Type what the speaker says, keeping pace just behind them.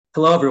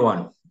Hello,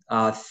 everyone.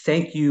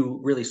 Thank you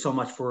really so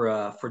much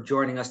for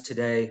joining us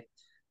today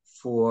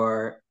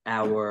for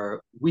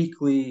our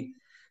weekly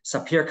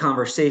Sapir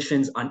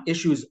conversations on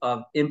issues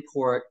of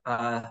import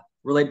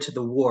related to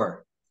the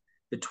war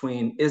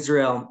between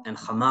Israel and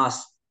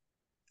Hamas,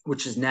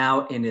 which is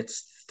now in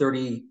its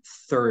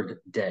 33rd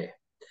day.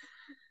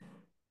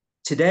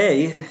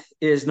 Today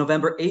is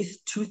November 8th,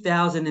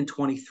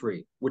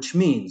 2023, which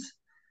means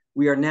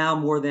we are now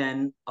more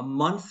than a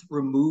month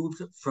removed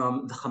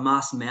from the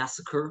Hamas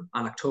massacre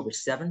on October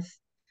 7th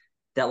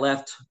that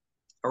left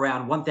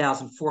around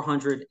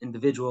 1,400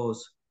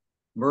 individuals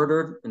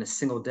murdered in a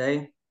single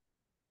day,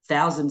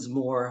 thousands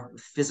more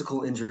with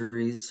physical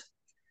injuries,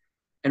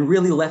 and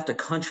really left a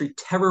country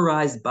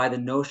terrorized by the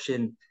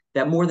notion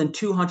that more than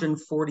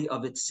 240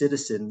 of its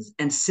citizens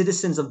and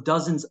citizens of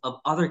dozens of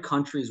other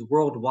countries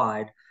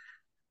worldwide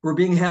were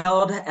being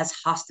held as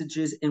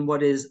hostages in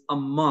what is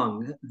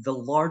among the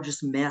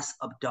largest mass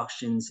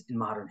abductions in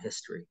modern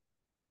history.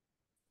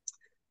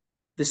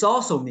 This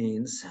also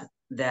means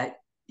that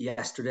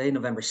yesterday,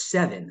 November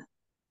 7,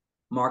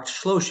 marked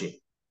Shloshi,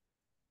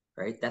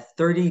 right? That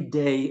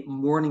 30-day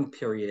mourning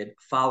period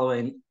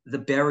following the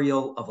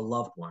burial of a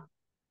loved one.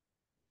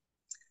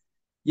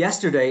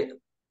 Yesterday,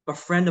 a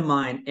friend of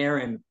mine,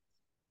 Aaron,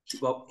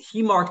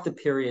 he marked the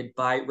period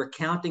by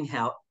recounting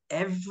how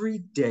every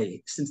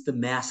day since the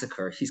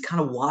massacre, he's kind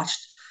of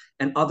watched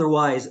an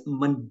otherwise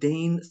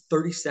mundane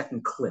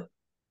 30-second clip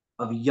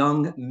of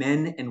young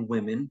men and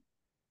women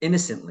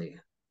innocently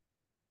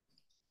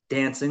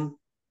dancing,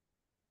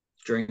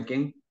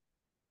 drinking,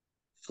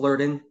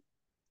 flirting,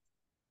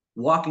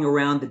 walking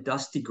around the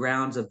dusty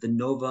grounds of the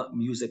Nova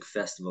Music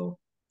Festival.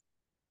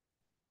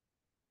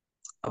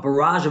 A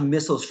barrage of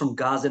missiles from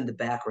Gaza in the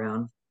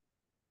background.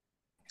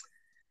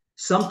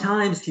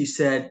 Sometimes, he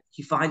said,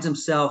 he finds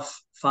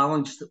himself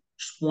following just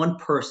one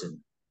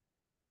person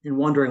and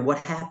wondering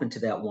what happened to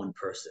that one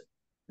person.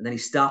 And then he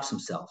stops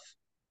himself.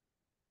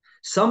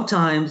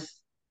 Sometimes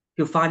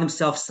he'll find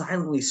himself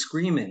silently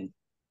screaming,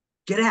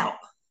 "Get out,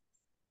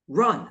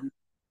 run.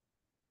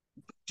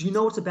 Do you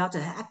know what's about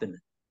to happen?"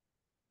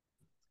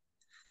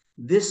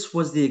 This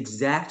was the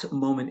exact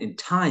moment in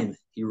time,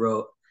 he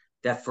wrote,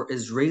 that for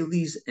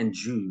Israelis and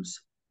Jews,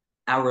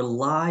 our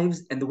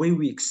lives and the way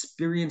we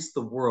experience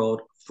the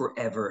world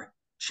forever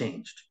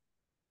changed.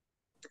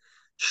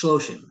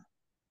 Shloshim,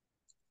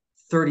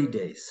 30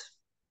 days.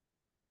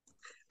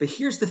 But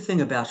here's the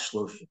thing about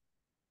Shloshim,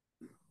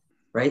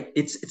 right?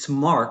 It's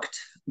marked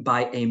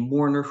by a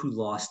mourner who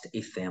lost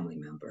a family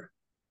member.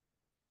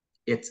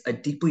 It's a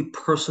deeply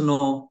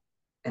personal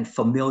and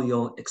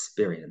familial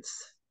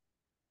experience.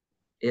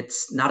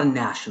 It's not a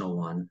national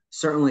one,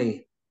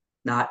 certainly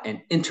not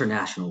an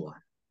international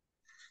one.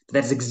 But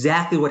that's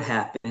exactly what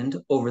happened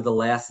over the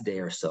last day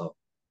or so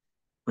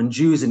when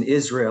Jews in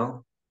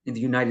Israel, in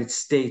the United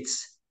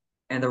States,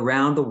 and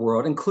around the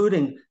world,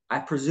 including, I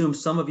presume,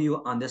 some of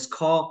you on this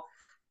call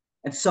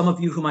and some of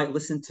you who might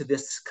listen to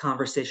this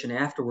conversation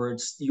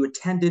afterwards, you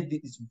attended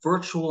these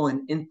virtual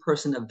and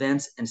in-person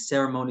events and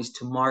ceremonies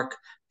to mark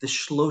the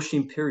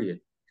Shloshim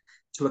period,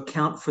 to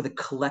account for the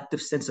collective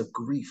sense of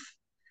grief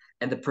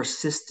and the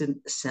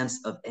persistent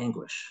sense of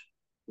anguish.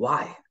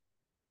 Why?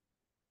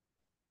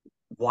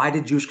 Why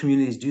did Jewish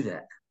communities do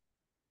that?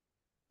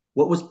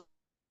 What was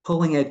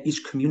pulling at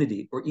each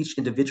community or each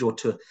individual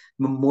to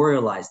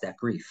memorialize that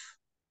grief?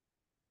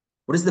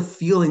 What does the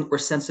feeling or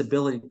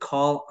sensibility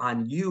call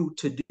on you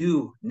to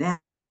do now,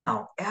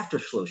 after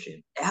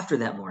Shloshim, after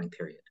that mourning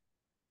period?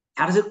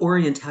 How does it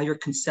orient how you're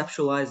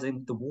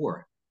conceptualizing the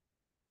war,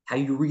 how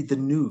you read the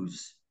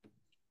news,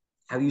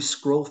 how you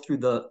scroll through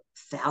the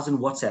 1,000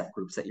 WhatsApp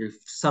groups that you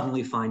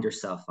suddenly find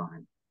yourself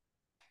on?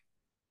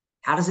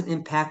 How does it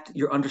impact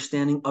your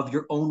understanding of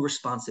your own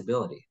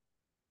responsibility?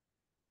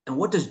 And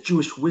what does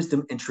Jewish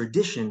wisdom and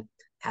tradition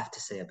have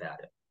to say about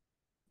it?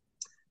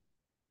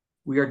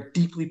 We are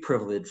deeply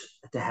privileged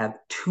to have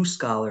two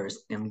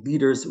scholars and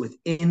leaders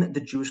within the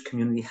Jewish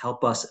community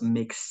help us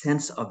make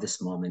sense of this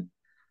moment,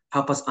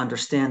 help us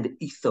understand the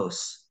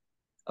ethos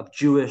of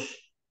Jewish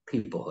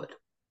peoplehood.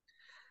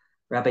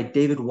 Rabbi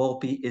David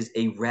Wolpe is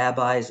a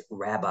rabbi's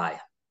rabbi.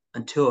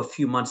 Until a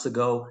few months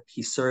ago,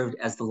 he served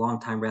as the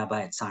longtime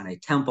rabbi at Sinai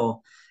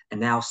Temple and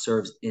now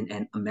serves in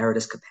an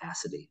emeritus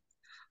capacity.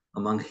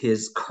 Among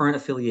his current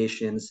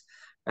affiliations,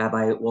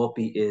 Rabbi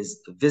Wolpe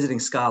is a visiting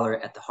scholar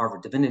at the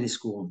Harvard Divinity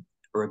School,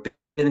 a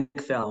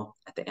rabbinic fellow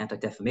at the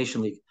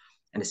Anti-Defamation League,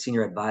 and a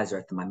senior advisor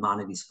at the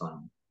Maimonides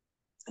Fund.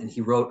 And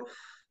he wrote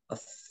a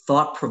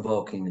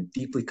thought-provoking and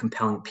deeply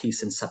compelling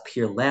piece in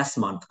Sapir last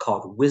month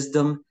called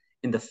 "Wisdom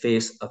in the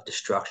Face of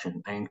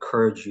Destruction." I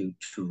encourage you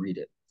to read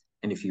it.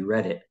 And if you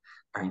read it,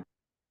 I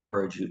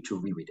encourage you to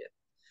reread it.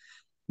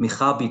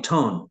 Michal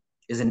Biton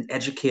is an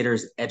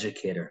educator's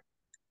educator.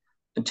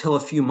 Until a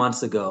few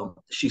months ago,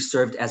 she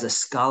served as a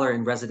scholar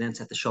in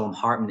residence at the Shalom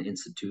Hartman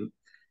Institute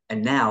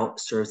and now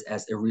serves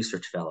as a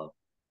research fellow.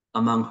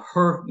 Among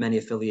her many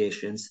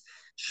affiliations,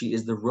 she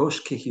is the Rosh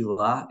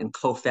Kehillah and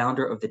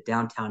co-founder of the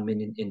Downtown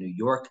Minyan in New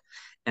York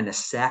and a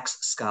Sachs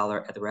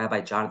scholar at the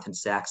Rabbi Jonathan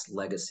Sachs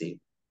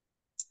Legacy.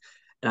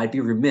 And I'd be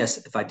remiss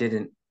if I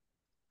didn't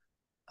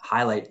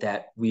highlight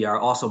that we are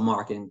also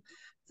marking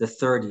the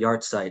third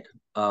yahrzeit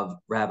of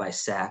Rabbi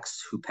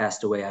Sachs, who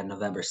passed away on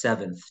November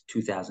 7th,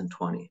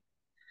 2020.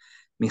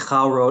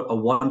 Michal wrote a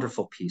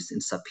wonderful piece in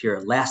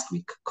Sapir last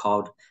week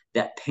called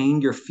That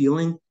Pain You're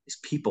Feeling is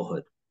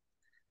Peoplehood.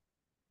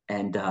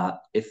 And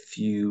if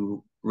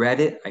you read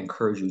it, I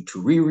encourage you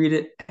to reread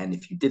it. And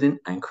if you didn't,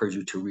 I encourage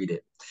you to read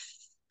it.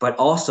 But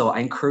also, I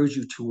encourage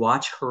you to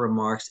watch her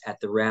remarks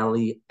at the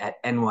rally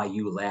at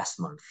NYU last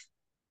month.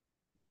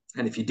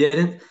 And if you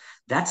didn't,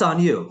 that's on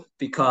you,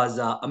 because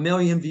a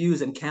million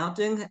views and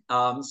counting.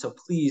 So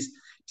please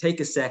take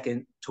a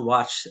second to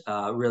watch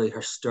really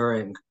her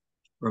stirring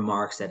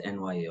remarks at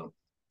NYU.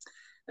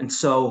 And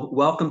so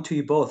welcome to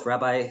you both.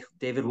 Rabbi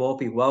David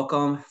Wolpe,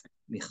 welcome.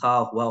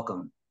 Michal,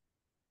 welcome.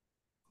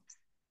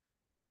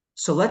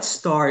 So let's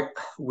start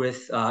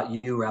with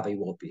you, Rabbi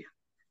Wolpe.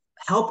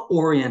 Help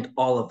orient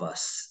all of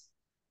us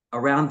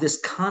around this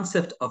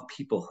concept of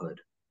peoplehood.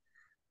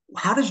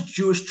 How does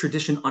Jewish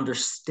tradition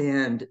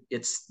understand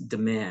its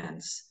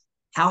demands?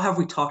 How have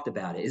we talked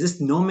about it? Is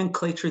this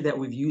nomenclature that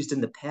we've used in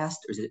the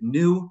past, or is it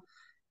new?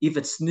 If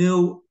it's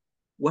new,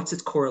 what's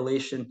its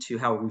correlation to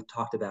how we've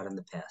talked about it in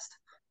the past?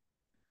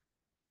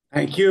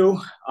 Thank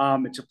you.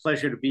 It's a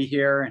pleasure to be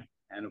here.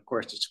 And of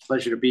course, it's a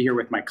pleasure to be here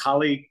with my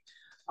colleague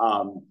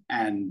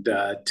and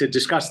to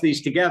discuss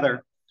these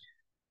together.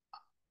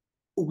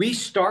 We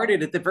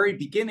started at the very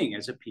beginning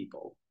as a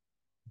people,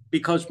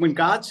 because when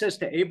God says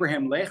to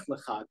Abraham, Lech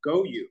lecha,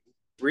 go you,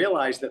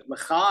 realize that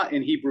lecha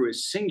in Hebrew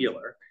is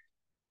singular,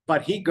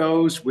 but he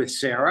goes with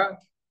Sarah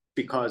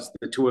because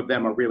the two of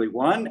them are really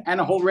one, and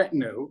a whole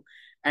retinue.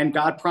 And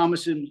God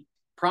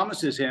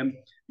promises him,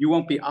 you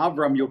won't be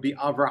Avram, you'll be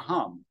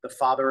Avraham, the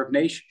father of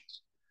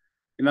nations.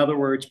 In other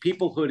words,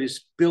 peoplehood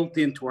is built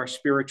into our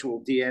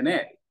spiritual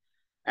DNA.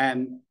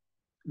 And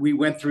we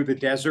went through the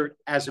desert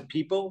as a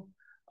people.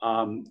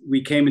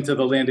 We came into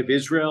the land of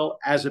Israel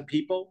as a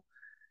people.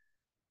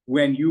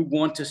 When you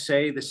want to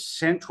say the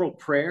central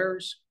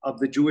prayers of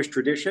the Jewish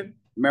tradition,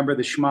 remember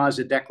the Shema is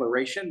a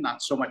declaration,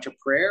 not so much a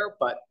prayer,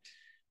 but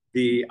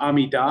the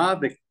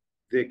Amidah,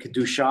 the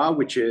Kedusha,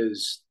 which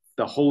is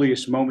the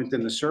holiest moment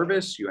in the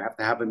service. You have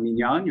to have a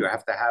minyan. You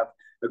have to have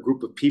a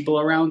group of people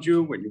around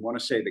you. When you want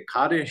to say the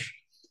Kaddish,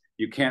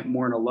 you can't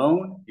mourn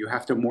alone. You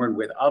have to mourn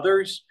with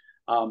others.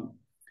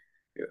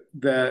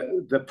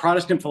 The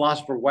Protestant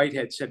philosopher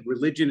Whitehead said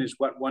religion is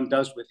what one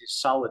does with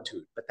his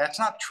solitude, but that's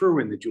not true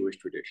in the Jewish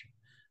tradition.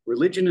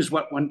 Religion is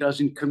what one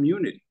does in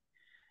community.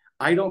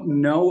 I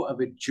don't know of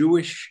a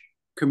Jewish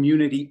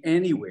community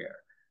anywhere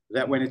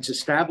that when it's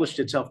established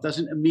itself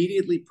doesn't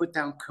immediately put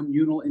down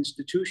communal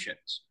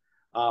institutions.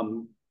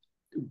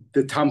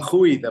 The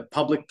tamchui, the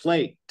public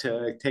plate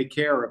to take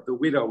care of the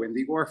widow and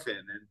the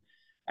orphan,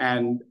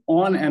 and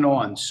on and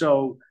on.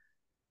 So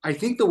I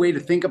think the way to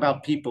think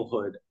about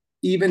peoplehood,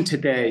 even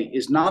today,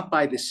 is not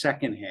by the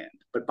second hand,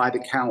 but by the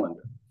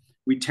calendar.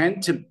 We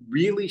tend to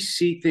really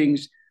see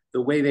things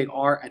the way they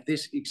are at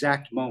this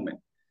exact moment.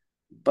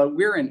 But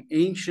we're an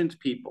ancient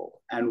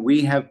people, and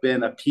we have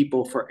been a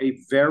people for a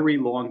very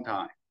long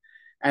time.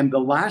 And the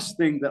last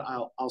thing that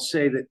I'll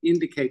say that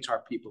indicates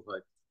our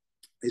peoplehood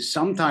is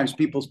sometimes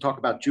people talk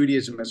about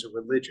Judaism as a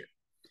religion.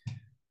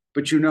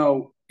 But you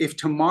know, if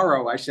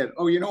tomorrow I said,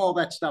 oh, you know, all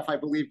that stuff I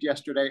believed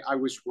yesterday, I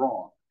was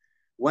wrong.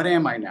 What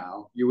am I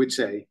now? You would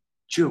say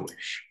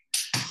Jewish,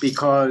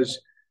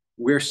 because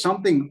we're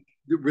something,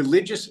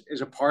 religious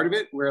is a part of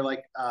it. We're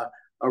like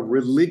a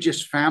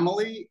religious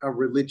family, a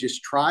religious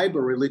tribe,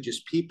 a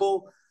religious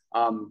people.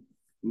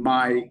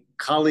 My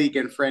colleague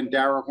and friend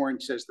Dara Horn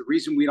says the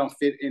reason we don't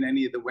fit in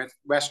any of the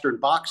Western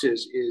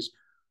boxes is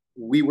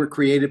we were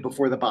created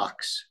before the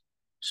box.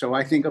 So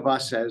I think of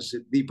us as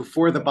the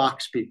before the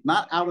box people,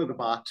 not out of the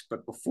box,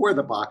 but before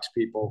the box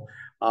people.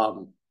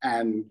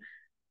 And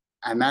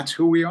that's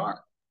who we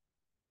are.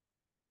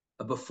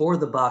 A before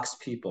the box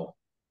people.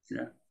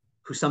 Yeah.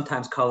 Who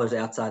sometimes colors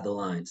outside the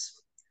lines.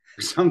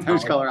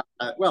 Sometimes color.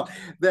 Well,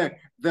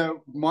 the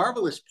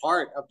marvelous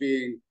part of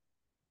being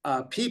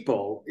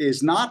people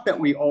is not that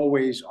we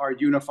always are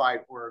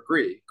unified or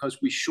agree,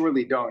 because we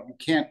surely don't. You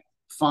can't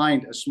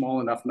find a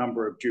small enough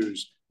number of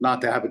Jews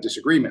not to have a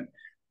disagreement,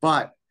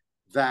 but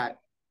that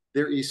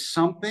there is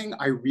something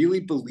I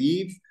really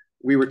believe,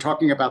 we were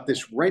talking about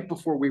this right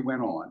before we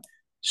went on,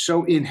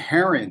 so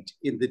inherent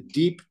in the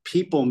deep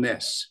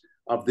peopleness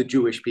of the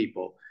Jewish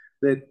people,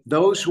 that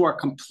those who are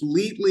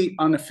completely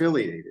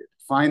unaffiliated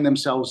find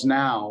themselves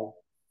now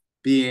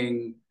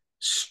being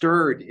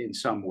stirred in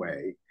some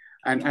way.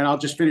 And I'll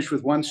just finish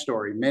with one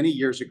story. Many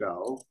years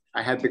ago,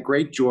 I had the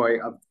great joy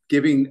of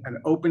giving an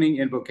opening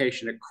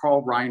invocation at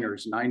Carl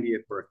Reiner's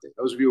 90th birthday.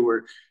 Those of you who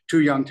were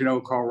too young to know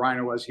who Carl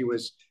Reiner was, he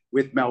was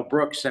with Mel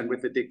Brooks and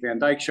with the Dick Van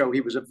Dyke Show.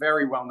 He was a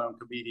very well-known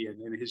comedian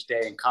in his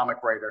day and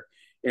comic writer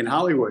in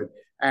Hollywood.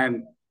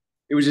 And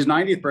it was his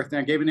 90th birthday.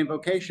 I gave an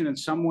invocation, and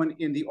someone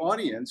in the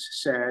audience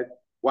said,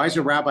 why is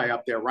a rabbi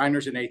up there?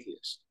 Reiner's an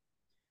atheist.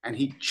 And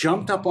he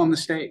jumped up on the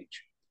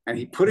stage and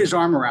he put his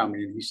arm around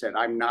me and he said,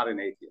 I'm not an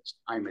atheist.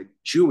 I'm a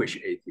Jewish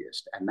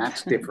atheist. And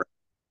that's different.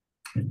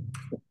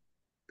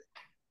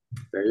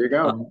 There you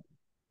go. Um,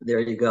 there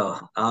you go.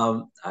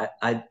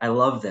 I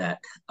love that.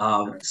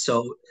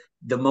 So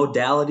the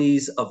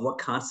modalities of what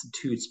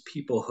constitutes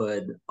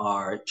peoplehood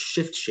are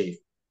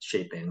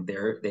shaping.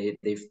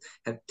 They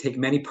have take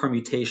many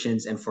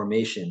permutations and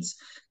formations.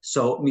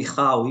 So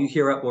Michal, you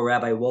hear what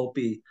Rabbi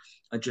Wolpe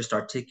just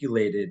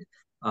articulated.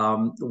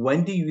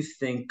 When do you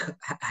think?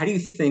 How do you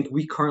think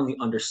we currently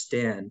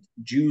understand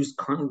Jews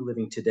currently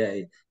living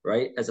today,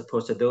 right, as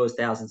opposed to those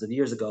thousands of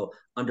years ago,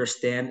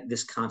 understand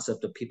this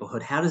concept of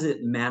peoplehood? How does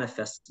it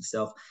manifest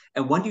itself?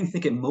 And when do you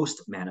think it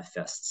most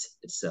manifests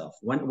itself?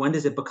 When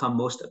does it become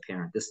most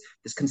apparent?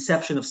 This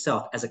conception of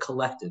self as a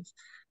collective.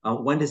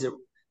 When does it?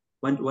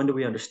 When do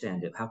we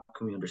understand it? How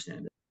can we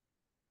understand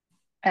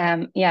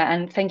it? Yeah,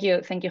 and thank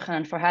you,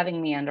 Hanan, for having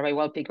me, and it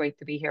will be great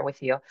to be here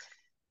with you.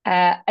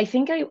 I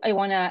think I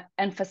want to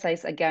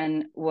emphasize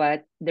again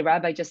what the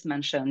rabbi just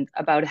mentioned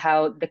about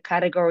how the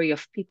category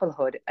of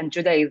peoplehood and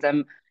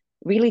Judaism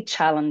really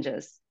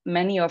challenges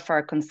many of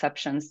our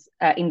conceptions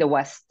in the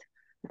West,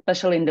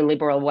 especially in the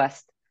liberal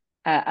West,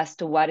 as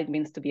to what it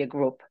means to be a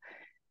group.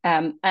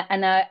 And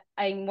I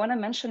want to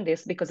mention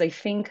this because I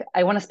think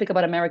I want to speak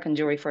about American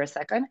Jewry for a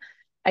second.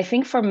 I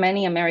think for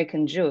many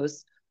American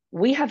Jews,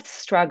 we have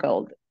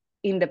struggled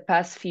in the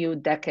past few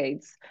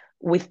decades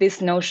with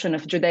this notion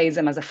of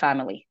Judaism as a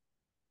family.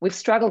 We've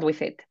struggled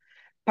with it,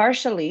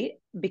 partially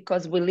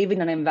because we live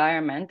in an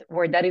environment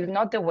where that is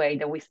not the way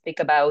that we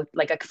speak about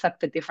like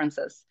accepted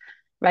differences,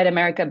 right?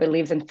 America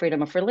believes in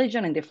freedom of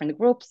religion in different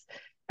groups.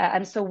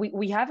 And so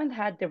we haven't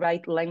had the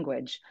right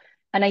language.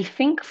 And I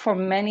think for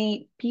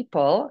many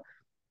people,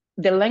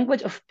 the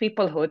language of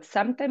peoplehood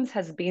sometimes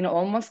has been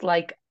almost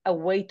like a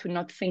way to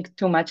not think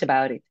too much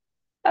about it.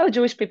 Oh,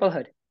 Jewish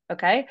peoplehood.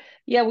 Okay.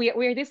 Yeah,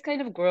 we're this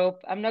kind of group.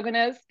 I'm not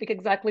gonna speak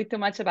exactly too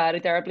much about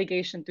it, our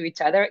obligation to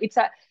each other.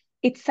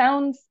 It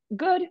sounds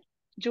good.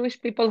 Jewish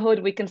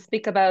peoplehood, we can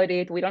speak about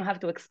it. We don't have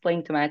to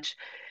explain too much.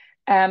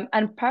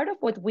 And part of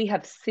what we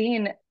have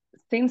seen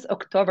since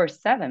October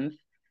 7th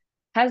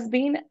has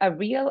been a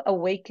real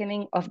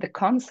awakening of the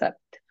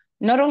concept,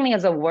 not only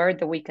as a word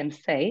that we can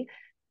say,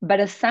 but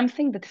as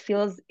something that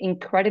feels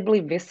incredibly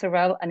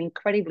visceral and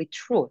incredibly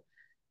true,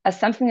 as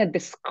something that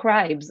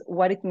describes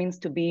what it means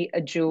to be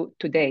a Jew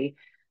today.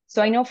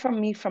 So I know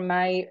from me, from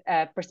my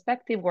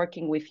perspective,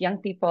 working with young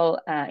people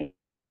in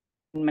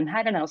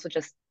Manhattan, and also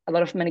just a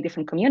lot of many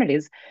different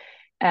communities,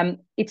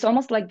 it's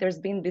almost like there's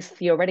been this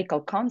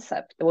theoretical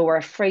concept that we were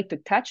afraid to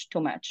touch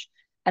too much.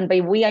 And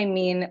by we, I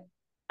mean,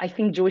 I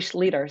think Jewish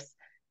leaders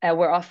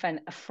were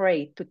often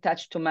afraid to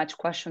touch too much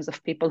questions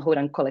of peoplehood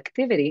and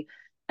collectivity,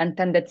 and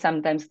tended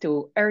sometimes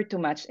to err too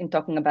much in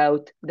talking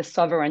about the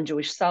sovereign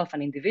Jewish self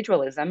and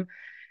individualism.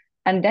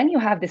 And then you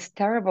have this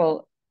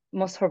terrible,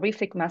 most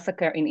horrific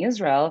massacre in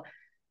Israel.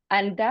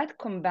 And that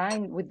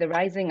combined with the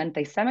rising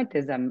anti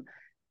Semitism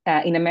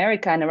in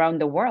America and around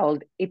the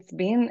world, it's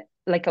been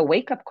like a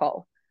wake up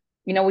call.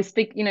 You know, we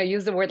speak,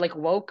 use the word like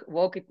woke.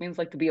 Woke, it means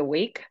like to be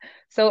awake.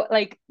 So,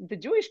 like, the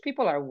Jewish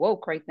people are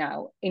woke right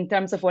now in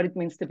terms of what it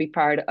means to be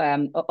part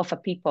of a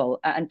people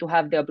and to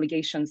have the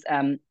obligations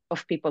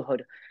of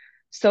peoplehood.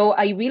 So,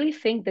 I really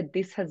think that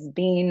this has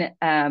been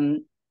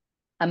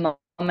a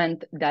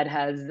moment that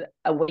has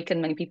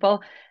awakened many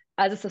people.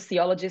 As a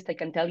sociologist, I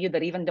can tell you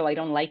that even though I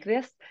don't like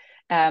this,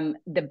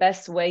 the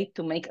best way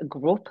to make a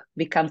group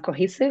become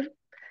cohesive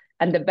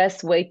and the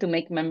best way to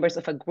make members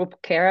of a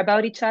group care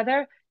about each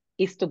other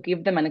is to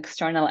give them an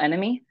external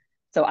enemy.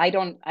 So I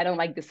don't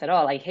like this at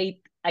all. I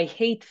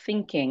hate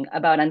thinking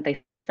about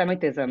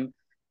anti-Semitism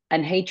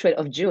and hatred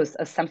of Jews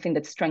as something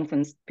that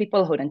strengthens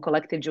peoplehood and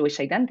collective Jewish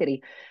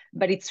identity.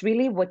 But it's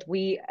really what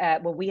we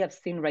have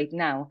seen right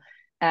now.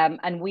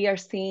 And we are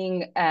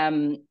seeing,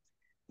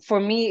 for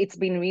me, it's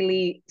been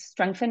really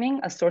strengthening,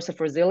 a source of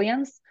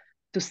resilience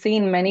to see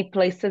in many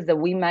places that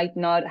we might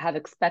not have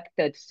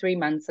expected 3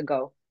 months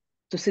ago,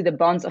 to see the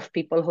bonds of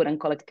peoplehood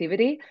and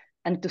collectivity,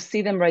 and to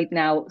see them right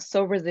now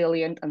so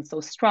resilient and so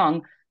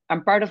strong.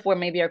 And part of where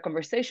maybe our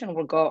conversation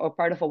will go, or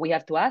part of what we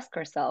have to ask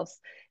ourselves,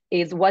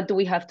 is what do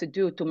we have to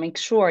do to make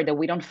sure that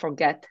we don't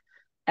forget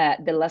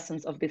the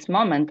lessons of this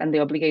moment and the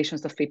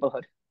obligations of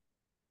peoplehood.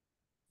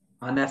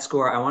 On that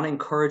score, I want to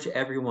encourage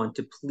everyone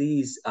to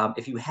please,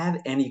 if you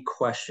have any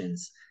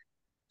questions,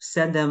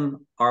 send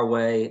them our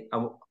way.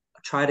 I'll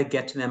try to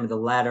get to them in the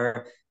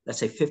latter, let's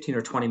say 15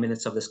 or 20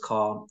 minutes of this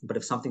call. But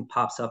if something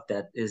pops up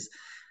that is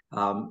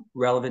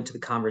relevant to the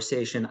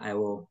conversation, I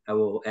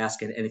will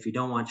ask it. And if you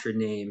don't want your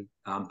name,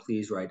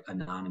 please write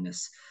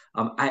anonymous.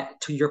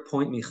 To your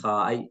point,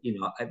 Micha,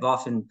 I've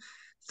often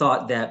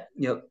thought that,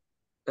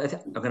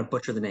 I'm going to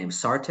butcher the name,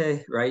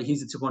 Sartre, right?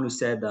 He's the one who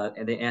said,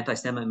 the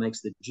anti-Semite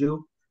makes the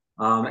Jew.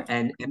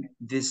 And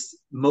this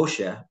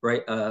Moshe,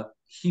 right?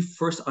 He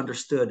first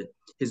understood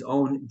his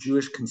own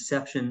Jewish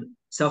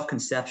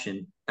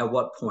self-conception at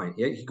what point?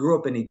 He grew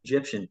up an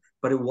Egyptian,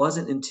 but it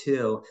wasn't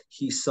until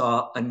he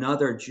saw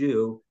another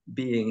Jew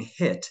being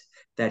hit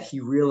that he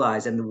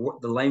realized, and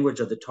the language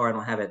of the Torah, I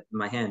don't have it in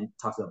my hand,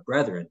 talks about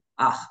brethren,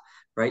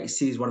 right? He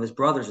sees one of his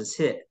brothers is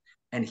hit,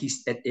 and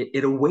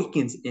it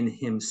awakens in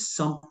him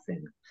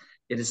something.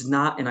 it is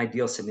not an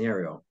ideal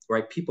scenario,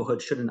 right?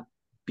 Peoplehood shouldn't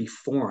be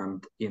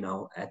formed,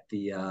 at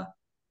the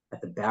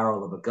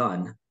barrel of a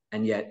gun,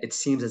 and yet it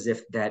seems as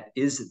if that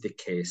is the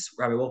case.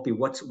 Rabbi Wolpe,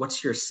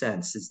 what's your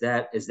sense? Is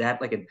that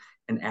like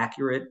an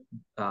accurate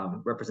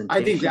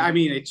representation? I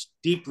mean, it's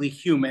deeply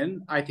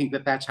human. I think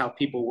that that's how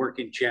people work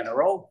in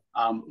general.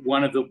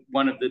 One of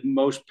the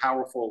most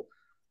powerful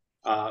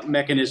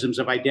mechanisms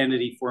of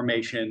identity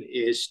formation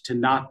is to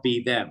not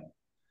be them,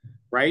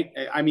 right?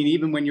 I mean,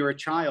 even when you're a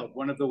child,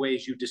 one of the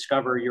ways you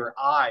discover your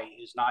I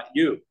is not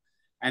you.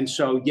 And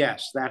so,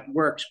 yes, that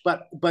works.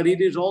 But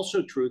it is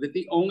also true that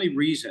the only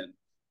reason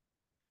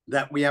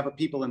that we have a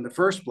people in the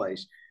first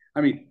place, I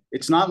mean,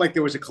 it's not like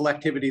there was a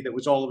collectivity that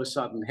was all of a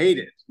sudden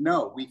hated.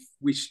 No,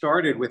 we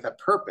started with a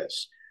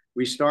purpose.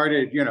 We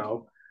started,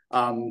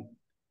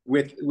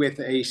 with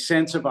a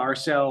sense of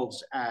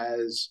ourselves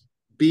as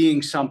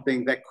being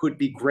something that could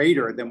be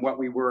greater than what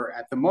we were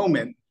at the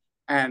moment.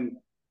 And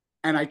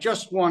I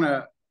just want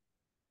to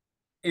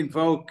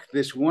invoke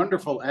this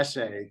wonderful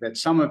essay that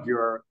some of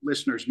your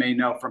listeners may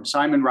know from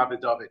Simon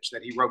Rabinovich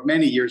that he wrote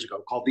many years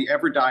ago called The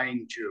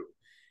Ever-Dying Jew.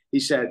 He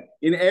said,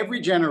 in every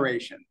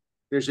generation,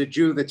 there's a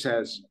Jew that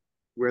says,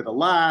 we're the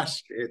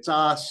last, it's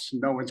us,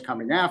 no one's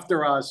coming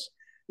after us.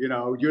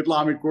 Yud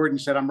Lamed Gordon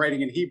said, I'm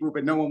writing in Hebrew,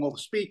 but no one will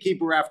speak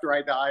Hebrew after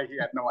I die. He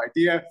had no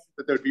idea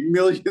that there'd be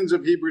millions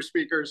of Hebrew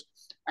speakers.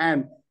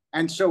 And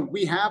so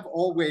we have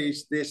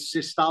always this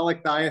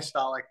systolic,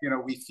 diastolic,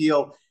 we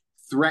feel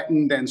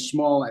threatened and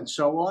small and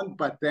so on,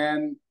 but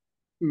then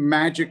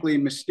magically,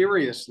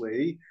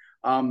 mysteriously,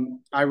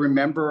 I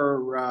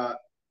remember,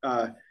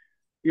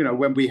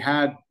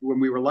 when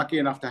we were lucky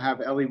enough to have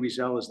Elie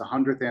Wiesel as the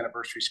 100th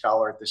anniversary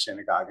scholar at the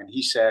synagogue, and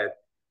he said,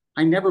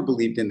 I never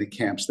believed in the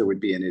camps there would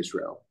be in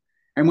Israel.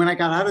 And when I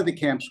got out of the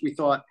camps, we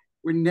thought,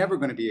 we're never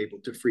going to be able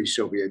to free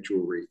Soviet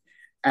Jewry.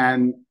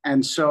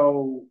 And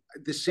so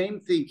the same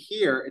thing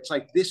here, it's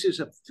like, this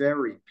is a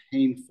very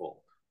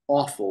painful,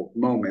 awful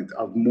moment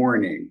of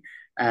mourning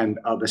and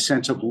of a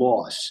sense of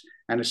loss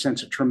and a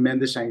sense of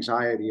tremendous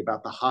anxiety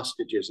about the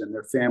hostages and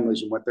their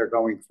families and what they're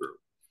going through.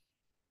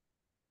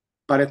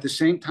 But at the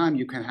same time,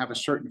 you can have a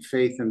certain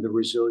faith in the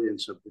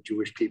resilience of the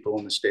Jewish people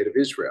in the state of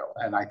Israel.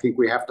 And I think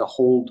we have to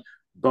hold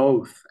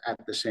both at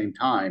the same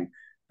time.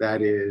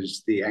 That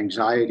is the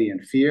anxiety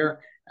and fear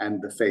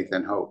and the faith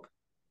and hope.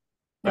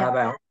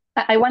 Yeah.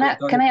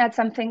 Can I add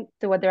something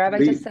to what the rabbi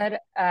just said?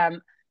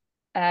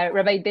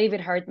 Rabbi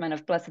David Hartman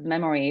of blessed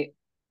memory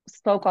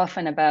spoke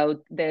often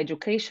about the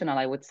educational,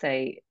 I would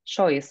say,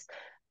 choice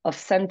of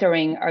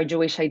centering our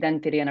Jewish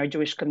identity and our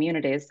Jewish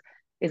communities.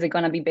 Is it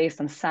going to be based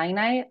on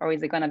Sinai or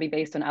is it going to be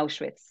based on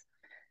Auschwitz?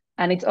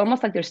 And it's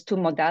almost like there's two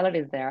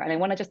modalities there. And I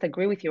want to just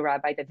agree with you,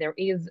 Rabbi, that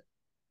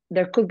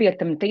there could be a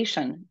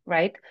temptation,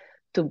 right,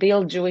 to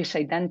build Jewish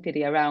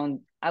identity around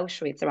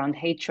Auschwitz, around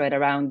hatred,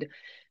 around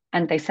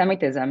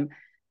anti-Semitism.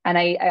 And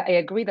I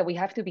agree that we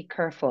have to be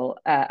careful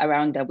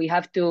around that. We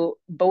have to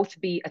both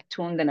be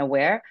attuned and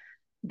aware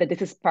that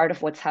this is part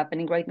of what's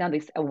happening right now,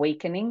 this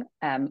awakening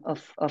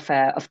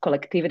of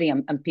collectivity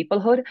and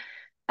peoplehood,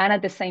 and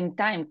at the same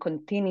time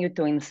continue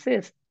to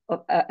insist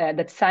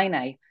that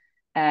Sinai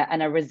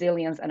and our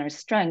resilience and our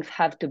strength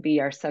have to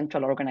be our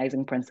central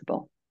organizing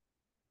principle.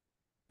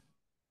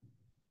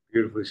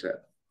 Beautifully said.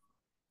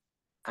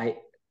 I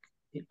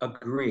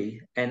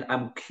agree. And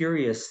I'm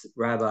curious,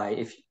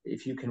 Rabbi,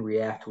 if you can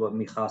react to what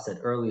Michal said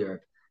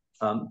earlier.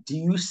 Do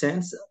you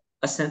sense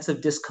a sense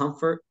of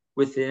discomfort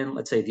within,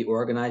 let's say, the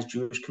organized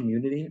Jewish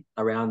community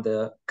around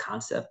the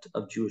concept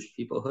of Jewish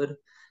peoplehood?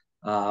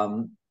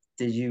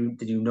 Did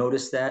you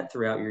notice that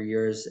throughout your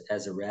years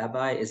as a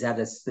rabbi? Is that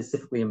a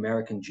specifically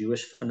American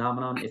Jewish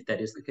phenomenon, if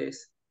that is the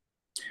case?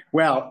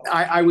 Well,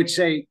 I would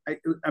say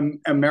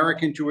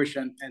American Jewish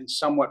and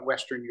somewhat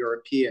Western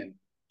European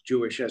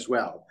Jewish as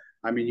well.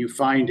 I mean, you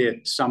find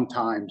it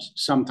sometimes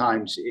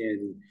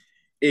in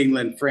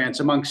England, France,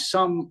 among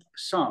some.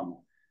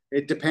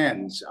 It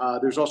depends.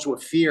 There's also a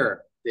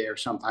fear there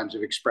sometimes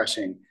of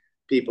expressing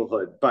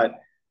peoplehood.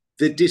 But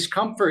the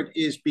discomfort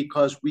is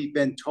because we've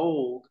been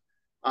told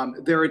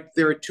there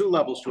are two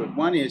levels to it.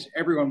 One is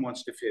everyone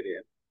wants to fit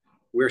in.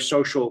 We're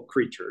social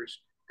creatures.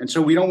 And so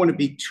we don't want to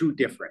be too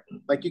different.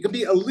 Like you can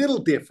be a little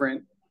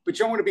different, but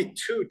you don't want to be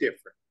too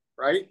different,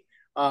 right?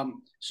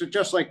 So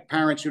just like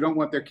parents who don't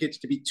want their kids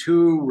to be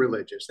too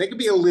religious, they can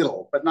be a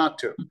little, but not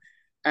too.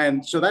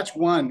 And so that's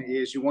one,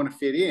 is you want to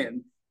fit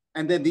in.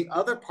 And then the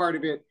other part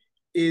of it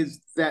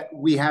is that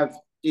we have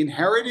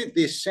inherited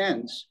this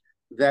sense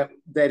that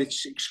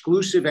it's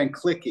exclusive and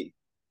cliquey.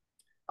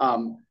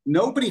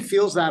 Nobody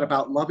feels that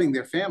about loving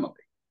their family.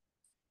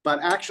 But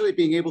actually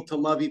being able to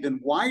love even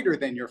wider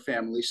than your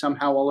family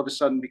somehow all of a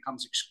sudden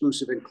becomes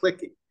exclusive and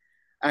cliquey.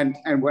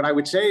 And what I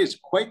would say is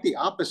quite the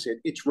opposite.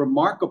 It's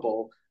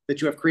remarkable that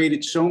you have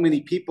created so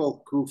many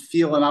people who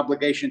feel an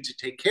obligation to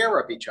take care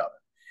of each other.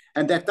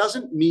 And that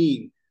doesn't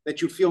mean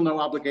that you feel no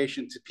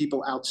obligation to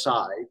people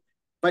outside,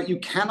 but you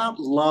cannot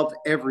love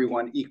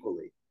everyone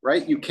equally,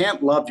 right? You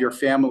can't love your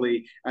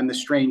family and the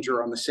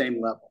stranger on the same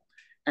level.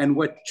 And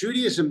what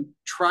Judaism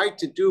tried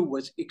to do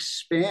was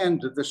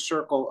expand the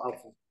circle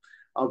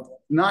of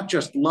not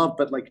just love,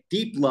 but like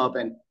deep love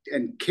and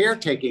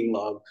caretaking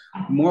love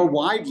more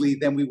widely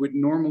than we would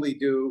normally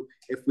do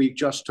if we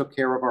just took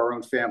care of our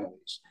own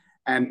families.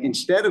 And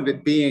instead of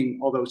it being,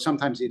 although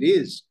sometimes it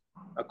is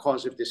a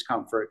cause of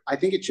discomfort, I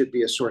think it should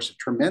be a source of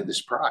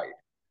tremendous pride.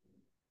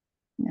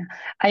 Yeah.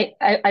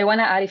 I want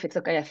to add, if it's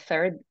okay, a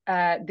third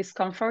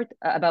discomfort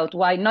about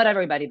why not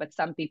everybody, but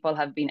some people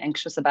have been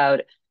anxious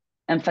about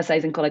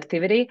emphasizing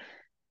collectivity.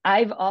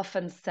 I've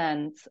often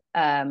sensed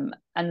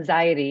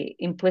anxiety,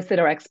 implicit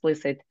or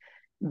explicit,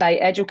 by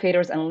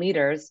educators and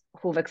leaders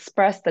who've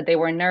expressed that they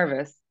were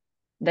nervous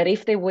that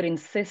if they would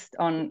insist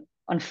on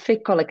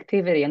fake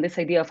collectivity and this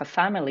idea of a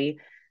family,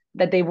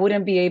 that they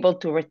wouldn't be able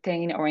to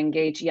retain or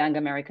engage young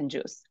American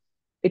Jews.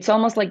 It's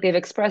almost like they've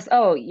expressed,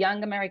 oh,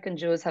 young American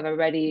Jews have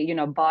already,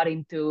 bought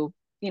into,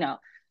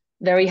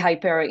 very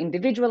hyper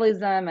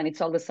individualism, and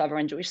it's all the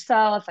sovereign Jewish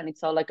self, and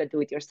it's all like a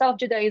do-it-yourself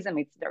Judaism.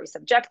 It's very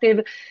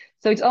subjective.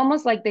 So it's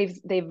almost like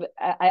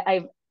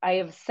I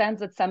have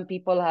sensed that some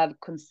people have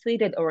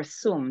conceded or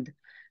assumed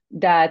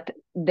that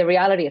the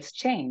reality has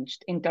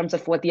changed in terms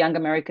of what young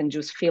American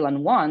Jews feel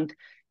and want,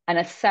 and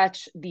as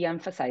such,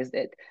 de-emphasized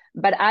it.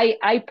 But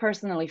I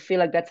personally feel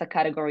like that's a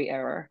category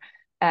error.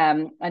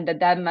 And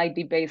that might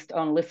be based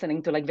on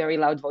listening to like very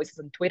loud voices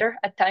on Twitter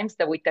at times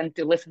that we tend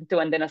to listen to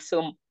and then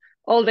assume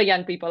all the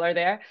young people are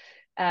there.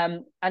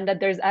 And that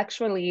there's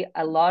actually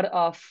a lot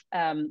of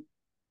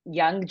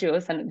young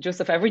Jews and Jews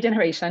of every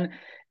generation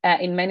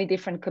in many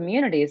different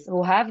communities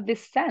who have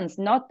this sense,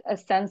 not a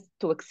sense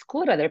to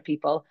exclude other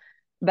people,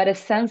 but a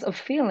sense of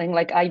feeling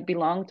like I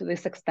belong to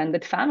this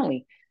extended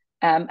family.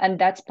 And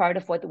that's part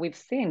of what we've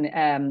seen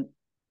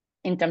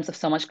in terms of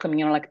so much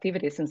communal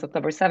activity since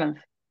October 7th.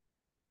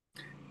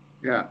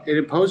 Yeah, it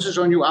imposes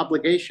on you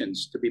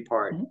obligations to be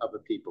part of a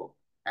people.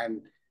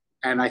 And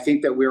I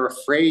think that we're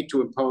afraid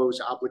to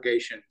impose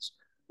obligations.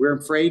 We're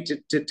afraid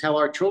to tell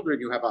our children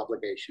you have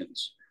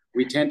obligations.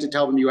 We tend to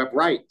tell them you have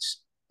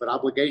rights, but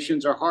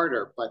obligations are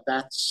harder. But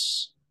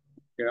that's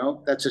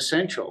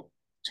essential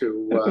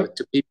to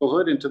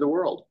peoplehood and to the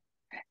world.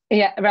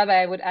 Yeah,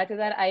 Rabbi, I would add to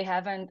that. I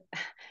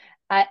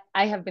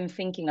have been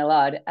thinking a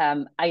lot.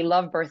 I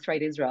love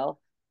Birthright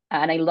Israel,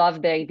 and I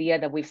love the idea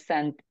that we've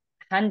sent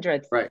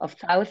hundreds of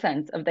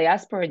thousands of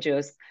diaspora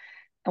Jews,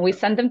 and we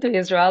sent them to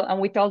Israel, and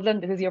we told them,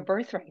 this is your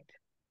birthright.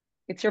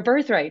 It's your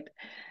birthright.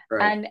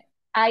 Right. And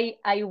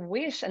I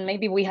wish, and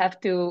maybe we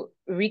have to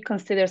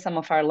reconsider some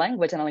of our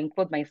language, and I'll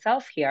include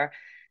myself here.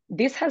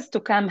 This has to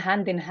come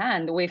hand in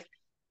hand with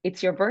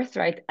it's your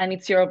birthright and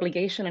it's your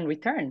obligation in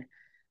return.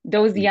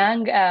 Those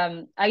young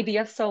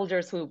IDF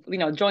soldiers who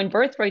join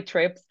birthright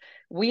trips,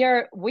 we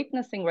are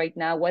witnessing right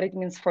now what it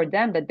means for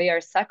them that they are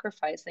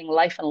sacrificing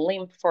life and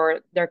limb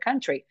for their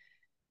country.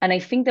 And I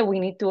think that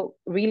we need to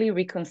really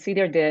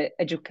reconsider the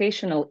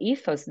educational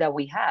ethos that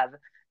we have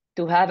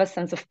to have a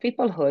sense of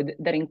peoplehood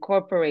that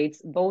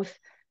incorporates both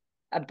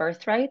a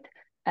birthright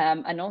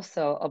and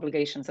also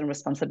obligations and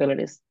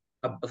responsibilities.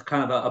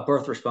 Kind of a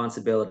birth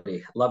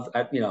responsibility. Love,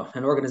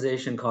 an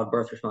organization called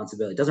Birth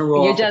Responsibility. It doesn't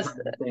roll off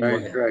the same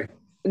way. Right.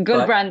 Good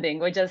but branding.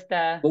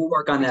 We'll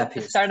work on that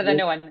piece. Started a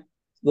new one.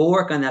 We'll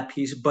work on that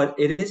piece, but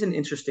it is an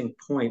interesting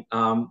point,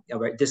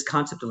 right? This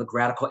concept of the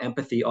radical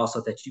empathy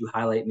also that you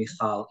highlight,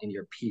 Michal, in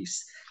your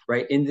piece,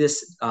 right? In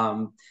this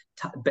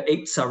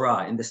B'eit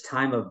Tzara, in this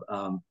time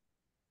of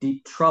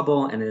deep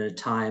trouble and in a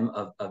time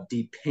of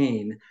deep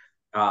pain,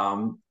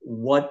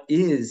 what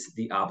is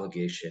the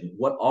obligation?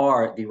 What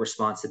are the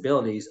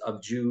responsibilities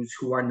of Jews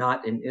who are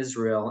not in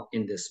Israel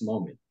in this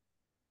moment?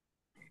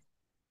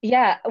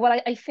 Yeah, well,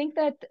 I think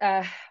that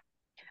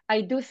I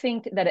do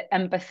think that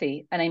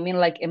empathy, and I mean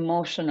like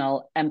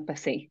emotional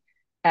empathy,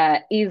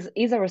 is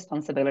a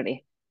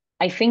responsibility.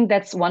 I think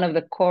that's one of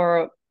the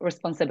core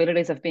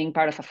responsibilities of being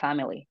part of a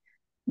family.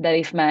 That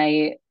if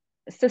my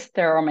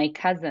sister or my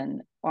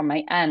cousin or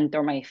my aunt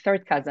or my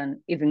third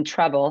cousin is in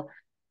trouble,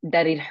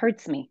 that it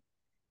hurts me.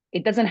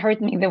 It doesn't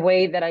hurt me the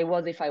way that I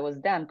was if I was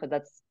them, because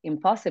that's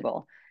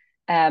impossible.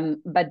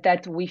 But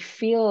that we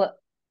feel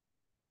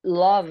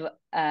love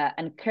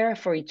and care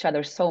for each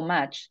other so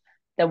much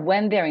that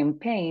when they're in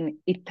pain,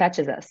 it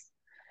touches us.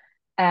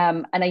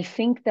 And I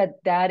think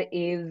that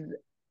is,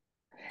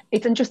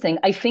 it's interesting.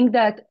 I think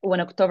that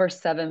when October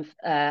 7th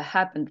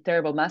happened, the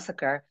terrible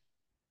massacre,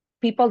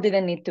 people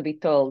didn't need to be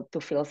told to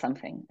feel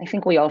something. I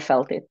think we all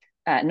felt it,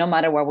 no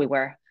matter where we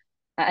were.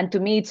 And to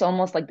me, it's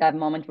almost like that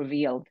moment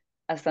revealed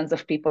a sense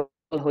of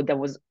peoplehood that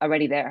was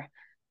already there.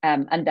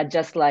 And that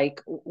just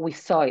like we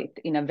saw it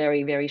in a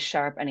very, very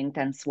sharp and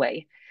intense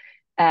way.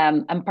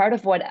 And part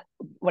of what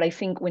I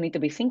think we need to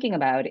be thinking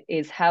about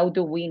is how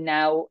do we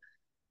now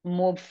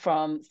move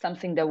from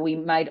something that we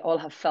might all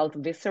have felt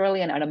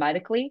viscerally and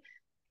automatically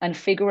and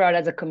figure out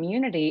as a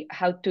community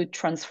how to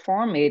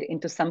transform it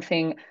into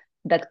something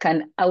that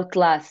can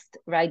outlast,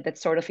 right, that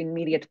sort of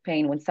immediate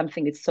pain when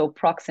something is so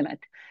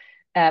proximate.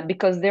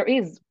 Because there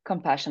is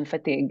compassion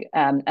fatigue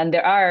and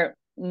there are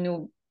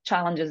new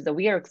challenges that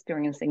we are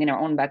experiencing in our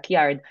own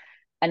backyard.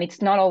 And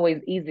it's not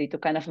always easy to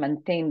kind of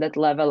maintain that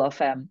level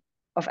of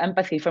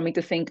empathy for me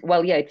to think,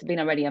 well, yeah, it's been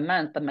already a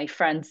month, but my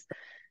friends,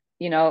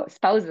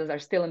 spouses are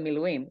still in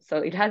miluim, so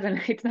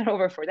it's not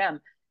over for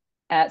them.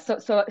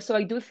 So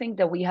I do think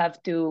that we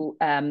have to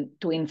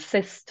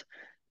insist,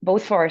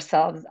 both for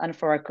ourselves and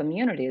for our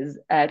communities,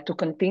 to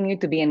continue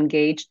to be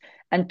engaged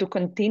and to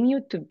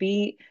continue to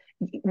be.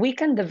 We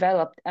can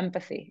develop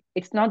empathy.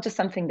 It's not just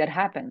something that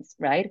happens,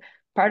 right?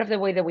 Part of the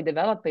way that we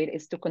develop it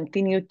is to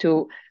continue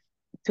to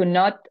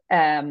not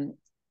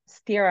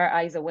steer our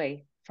eyes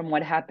away from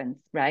what happens,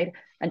 right?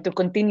 And to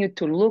continue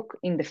to look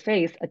in the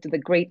face to the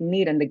great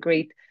need and the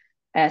great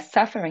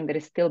suffering that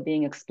is still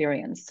being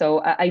experienced.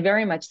 So I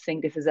very much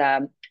think this is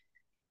a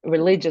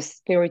religious,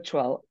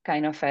 spiritual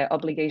kind of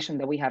obligation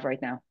that we have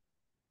right now.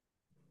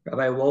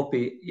 Rabbi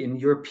Wolpe, in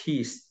your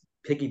piece,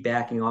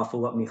 piggybacking off of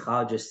what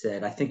Michal just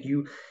said, I think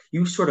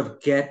you sort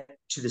of get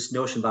to this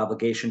notion of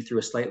obligation through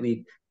a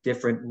slightly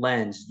different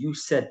lens. You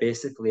said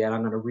basically, and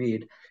I'm going to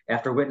read,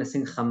 after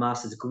witnessing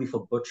Hamas's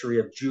gleeful butchery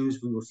of Jews,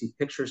 we will see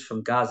pictures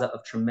from Gaza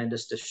of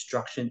tremendous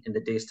destruction in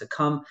the days to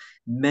come.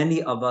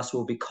 Many of us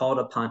will be called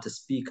upon to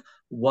speak.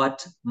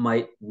 What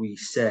might we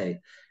say?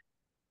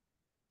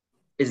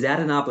 Is that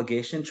an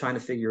obligation, trying to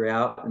figure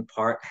out in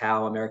part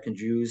how American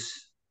Jews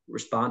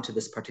respond to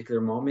this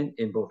particular moment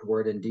in both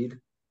word and deed?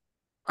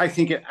 I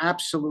think it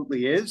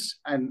absolutely is.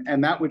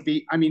 And that would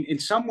be, I mean, in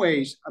some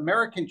ways,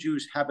 American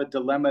Jews have a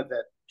dilemma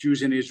that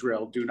Jews in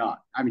Israel do not.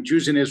 I mean,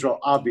 Jews in Israel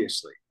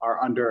obviously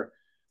are under,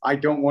 I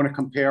don't want to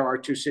compare our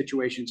two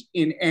situations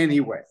in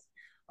any way,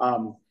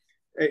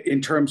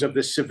 in terms of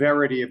the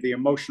severity of the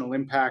emotional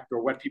impact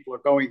or what people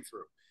are going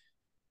through.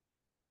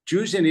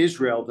 Jews in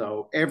Israel,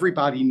 though,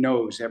 everybody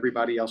knows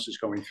everybody else is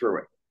going through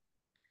it.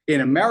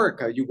 In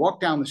America, you walk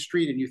down the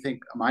street and you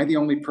think, am I the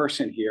only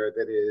person here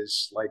that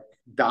is like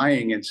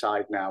dying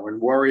inside now and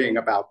worrying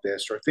about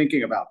this or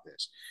thinking about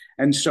this?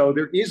 And so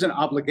there is an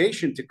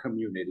obligation to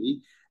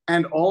community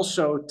and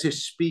also to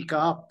speak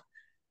up,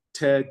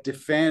 to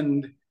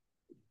defend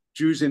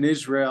Jews in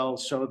Israel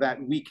so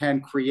that we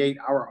can create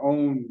our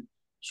own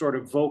sort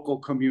of vocal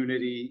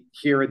community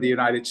here in the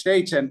United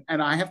States. And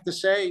I have to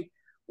say,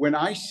 when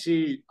I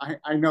see,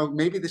 I know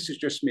maybe this is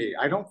just me,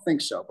 I don't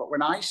think so, but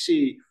when I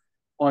see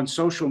on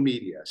social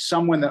media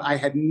someone that I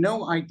had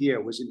no idea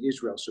was an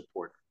Israel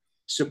supporter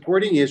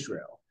supporting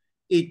Israel,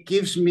 it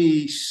gives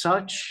me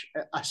such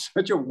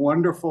a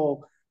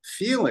wonderful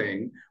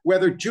feeling,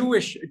 whether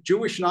Jewish,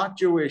 not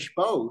Jewish,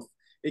 both.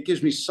 It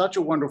gives me such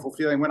a wonderful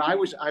feeling. When I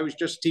was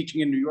just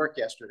teaching in New York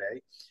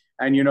yesterday,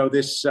 and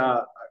this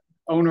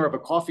owner of a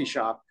coffee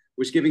shop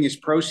was giving his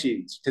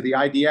proceeds to the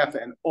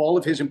IDF, and all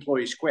of his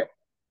employees quit.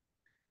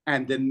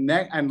 And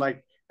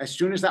as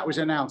soon as that was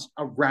announced,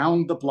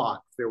 around the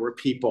block there were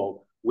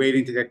people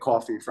waiting to get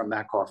coffee from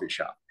that coffee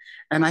shop.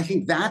 And I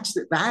think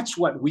that's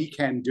what we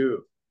can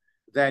do.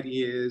 That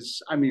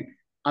is, I mean,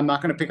 I'm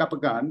not going to pick up a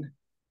gun.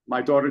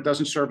 My daughter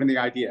doesn't serve in the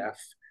IDF,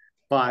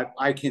 but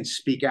I can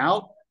speak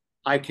out.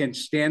 I can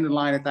stand in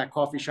line at that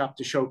coffee shop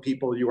to show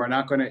people you are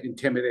not going to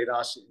intimidate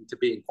us into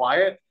being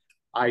quiet.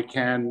 I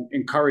can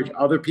encourage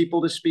other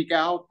people to speak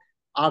out.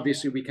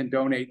 Obviously, we can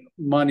donate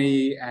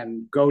money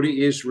and go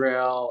to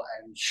Israel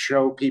and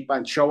show people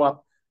and show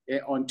up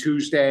on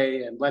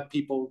Tuesday and let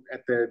people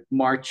at the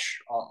march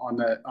on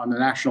the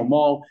National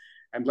Mall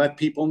and let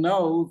people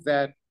know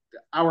that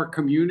our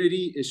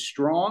community is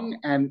strong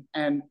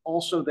and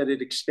also that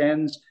it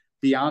extends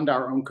beyond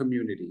our own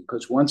community.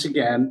 Because once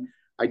again,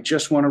 I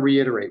just want to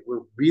reiterate,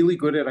 we're really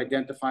good at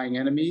identifying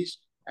enemies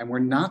and we're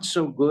not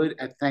so good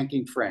at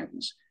thanking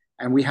friends.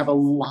 And we have a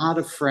lot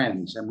of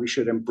friends and we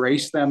should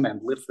embrace them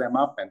and lift them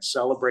up and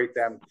celebrate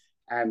them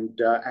and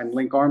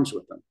link arms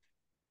with them.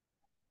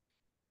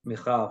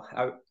 Michal,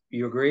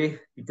 you agree?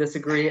 You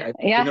disagree?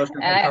 Yeah,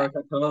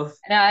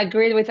 I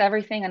agree with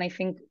everything. And I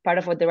think part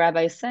of what the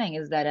rabbi is saying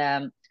is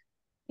that,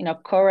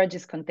 courage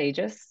is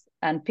contagious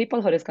and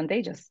peoplehood is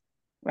contagious,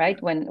 right?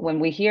 Yeah. When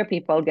we hear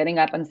people getting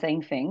up and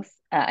saying things,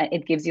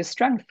 it gives you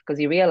strength because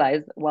you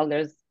realize, well,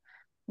 there's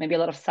maybe a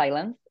lot of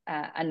silence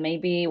and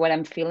maybe what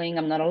I'm feeling,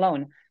 I'm not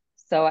alone.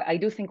 So I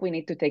do think we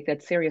need to take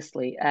that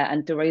seriously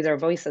and to raise our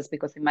voices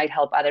because it might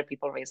help other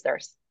people raise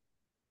theirs.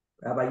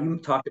 Rabbi, you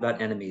talked about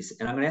enemies,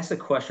 and I'm going to ask a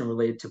question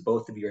related to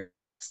both of your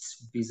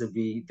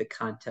vis-a-vis the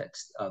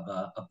context of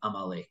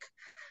Amalek.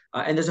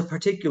 And there's a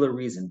particular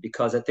reason,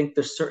 because I think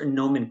there's certain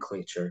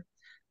nomenclature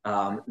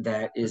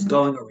that is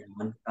going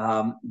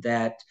around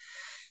that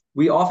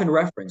we often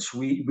reference,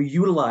 we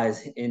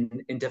utilize in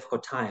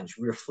difficult times,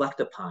 we reflect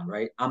upon,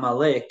 right?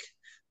 Amalek,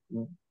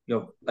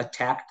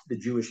 attacked the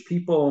Jewish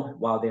people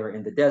while they were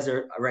in the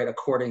desert, right?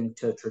 According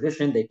to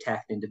tradition, they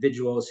attacked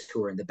individuals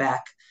who were in the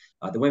back,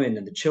 the women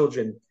and the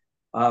children.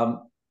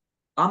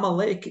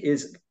 Amalek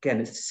is,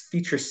 again, it's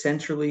featured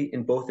centrally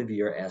in both of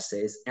your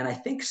essays. And I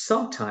think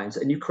sometimes,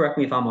 and you correct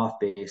me if I'm off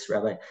base,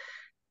 Rabbi,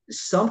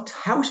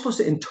 how are we supposed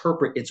to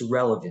interpret its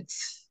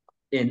relevance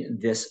in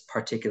this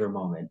particular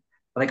moment?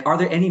 Like, are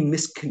there any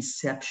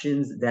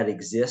misconceptions that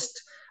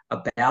exist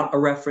about a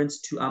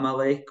reference to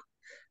Amalek?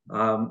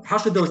 How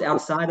should those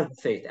outside of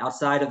the faith,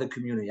 outside of the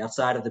community,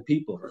 outside of the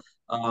people,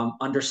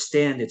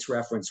 understand its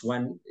reference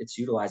when it's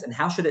utilized? And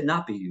how should it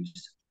not be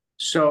used?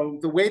 So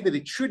the way that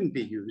it shouldn't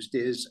be used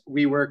is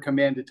we were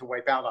commanded to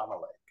wipe out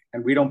Amalek,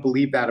 and we don't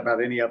believe that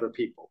about any other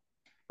people,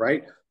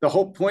 right? The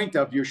whole point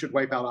of you should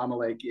wipe out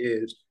Amalek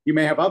is you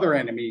may have other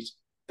enemies,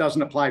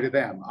 doesn't apply to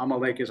them.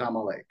 Amalek is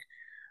Amalek.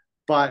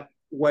 But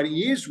what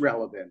is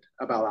relevant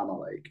about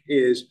Amalek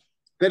is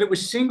that it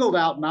was singled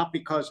out not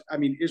because, I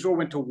mean, Israel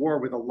went to war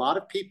with a lot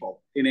of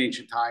people in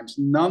ancient times.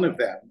 None of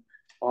them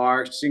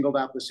are singled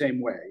out the same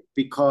way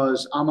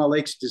because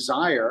Amalek's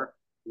desire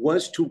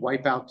was to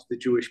wipe out the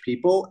Jewish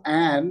people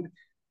and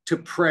to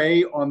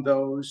prey on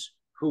those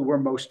who were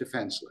most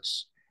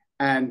defenseless.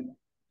 And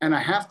I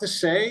have to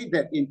say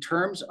that in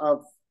terms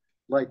of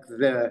like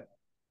the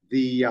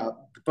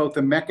both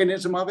the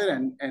mechanism of it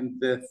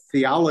and the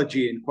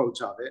theology in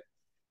quotes of it,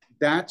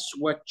 that's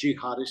what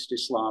jihadist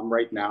Islam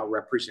right now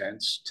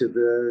represents to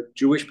the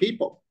Jewish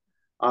people.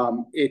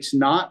 It's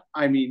not,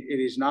 I mean, it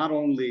is not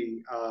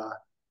only,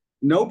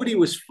 nobody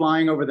was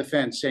flying over the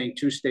fence saying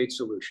two-state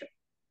solution.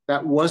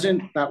 That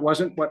wasn't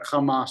what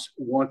Hamas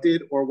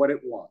wanted or what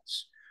it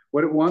wants.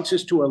 What it wants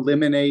is to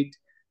eliminate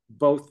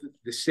both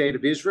the state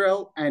of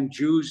Israel and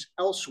Jews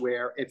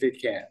elsewhere if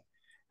it can.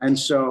 And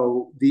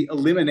so the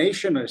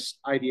eliminationist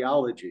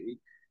ideology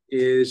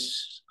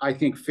is, I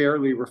think,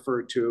 fairly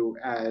referred to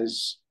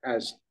as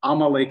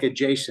Amalek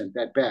adjacent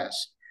at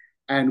best.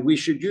 And we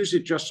should use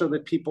it just so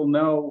that people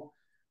know,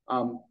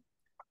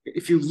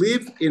 if you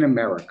live in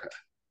America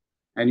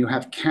and you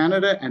have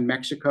Canada and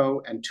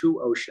Mexico and two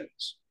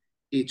oceans,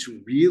 it's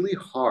really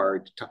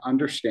hard to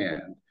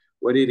understand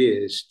what it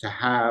is to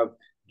have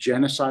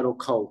genocidal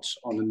cults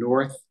on the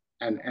north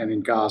and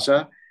in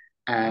Gaza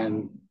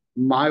and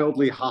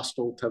mildly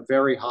hostile to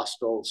very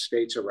hostile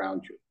states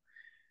around you.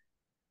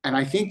 And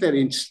I think that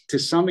to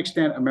some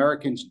extent,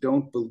 Americans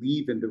don't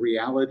believe in the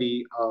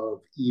reality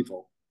of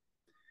evil.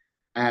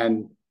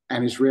 And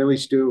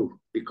Israelis do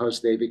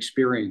because they've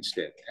experienced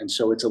it. And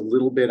so it's a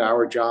little bit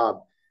our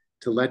job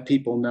to let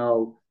people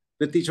know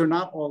that these are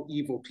not all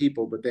evil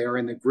people, but they are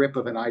in the grip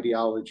of an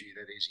ideology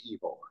that is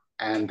evil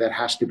and that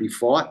has to be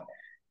fought.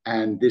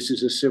 And this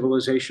is a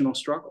civilizational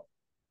struggle.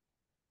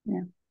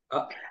 Yeah.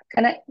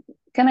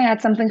 Can I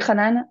add something,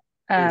 Hanan?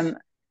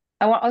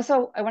 I want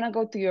to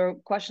go to your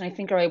question. I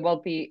think Ray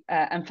Welpe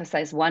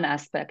emphasized one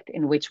aspect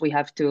in which we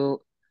have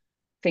to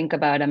think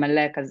about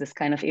Amalek as this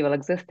kind of evil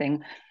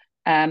existing.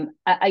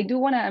 I do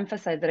want to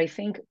emphasize that I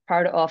think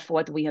part of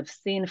what we have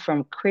seen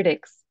from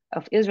critics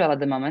of Israel at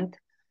the moment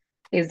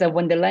is that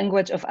when the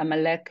language of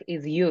Amalek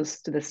is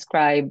used to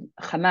describe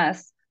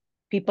Hamas,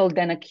 people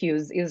then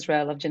accuse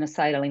Israel of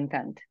genocidal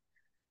intent.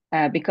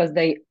 Because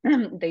they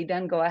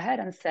then go ahead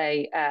and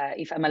say,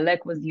 if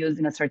Amalek was used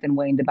in a certain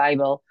way in the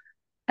Bible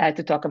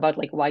to talk about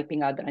like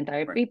wiping out the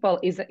entire people,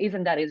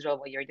 isn't that Israel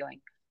what you're doing?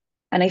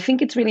 And I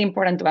think it's really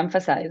important to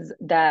emphasize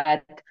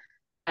that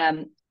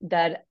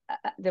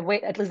the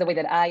way, at least the way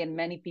that I and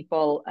many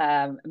people,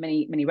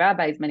 many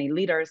rabbis, many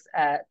leaders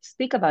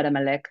speak about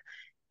Amalek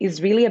is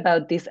really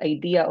about this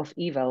idea of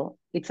evil.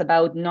 It's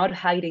about not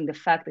hiding the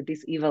fact that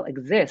this evil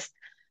exists,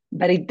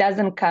 but it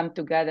doesn't come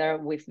together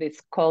with this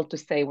call to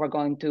say we're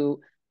going to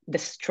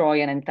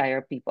destroy an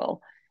entire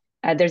people.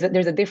 There's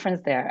a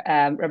difference there.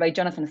 Rabbi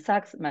Jonathan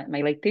Sachs,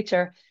 my late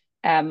teacher,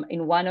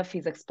 in one of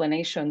his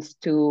explanations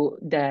to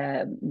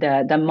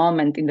the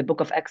moment in the book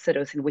of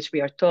Exodus in which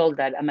we are told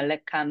that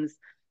Amalek comes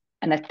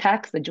and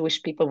attacks the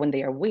Jewish people when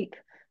they are weak,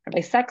 Rabbi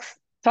Sachs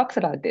talks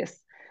about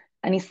this.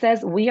 And he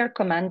says, we are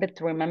commanded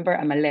to remember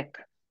Amalek.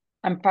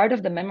 And part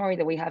of the memory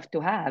that we have to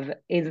have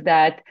is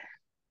that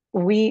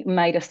we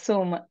might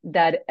assume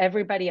that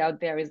everybody out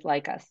there is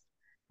like us.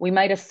 We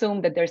might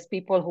assume that there's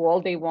people who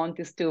all they want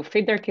is to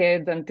feed their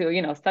kids and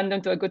to, send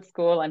them to a good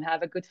school and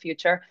have a good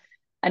future.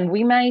 And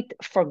we might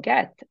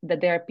forget that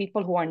there are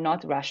people who are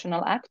not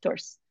rational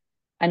actors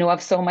and who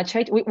have so much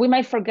hate. We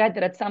might forget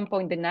that at some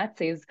point the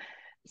Nazis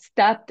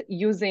stopped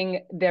using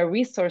their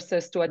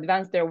resources to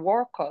advance their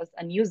war cause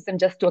and used them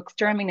just to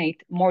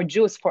exterminate more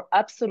Jews for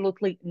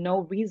absolutely no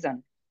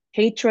reason.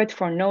 Hatred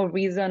for no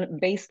reason,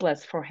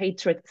 baseless for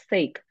hatred's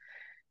sake.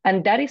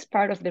 And that is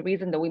part of the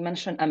reason that we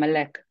mention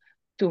Amalek,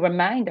 to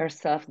remind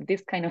ourselves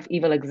this kind of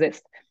evil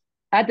exists.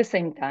 At the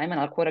same time,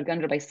 and I'll quote again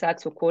Rabbi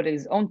Sachs, who quoted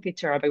his own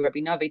teacher, Rabbi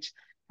Rabinovich,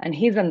 and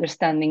his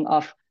understanding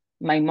of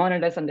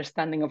Maimonides'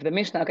 understanding of the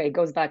Mishnah. Okay, it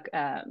goes back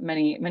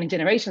many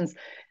generations.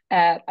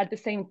 At the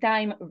same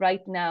time,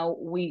 right now,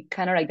 we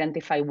cannot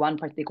identify one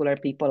particular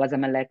people as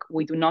Amalek.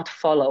 We do not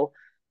follow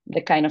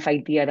the kind of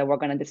idea that we're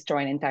going to destroy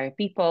an entire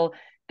people.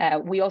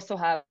 We also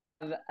have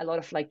a lot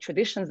of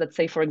traditions that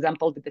say, for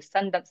example,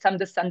 some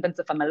descendants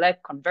of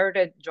Amalek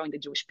converted, joined the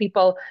Jewish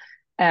people.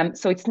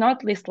 So it's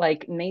not this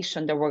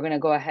nation that we're going to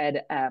go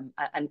ahead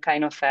and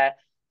kind of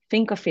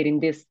think of it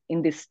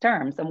in these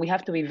terms. And we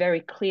have to be very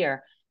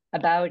clear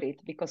about it,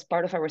 because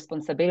part of our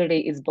responsibility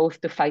is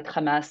both to fight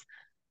Hamas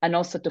and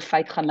also to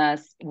fight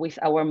Hamas with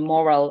our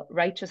moral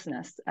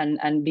righteousness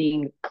and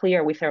being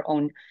clear with our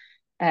own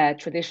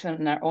tradition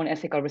and our own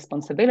ethical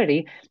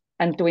responsibility,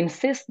 and to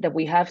insist that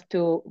we have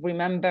to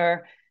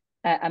remember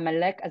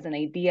Amalek as an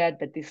idea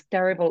that this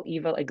terrible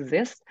evil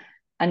exists,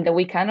 and that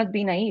we cannot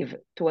be naive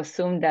to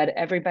assume that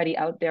everybody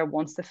out there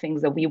wants the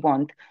things that we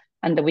want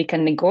and that we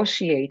can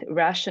negotiate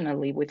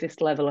rationally with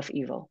this level of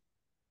evil.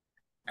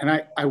 And I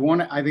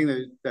think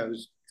that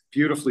was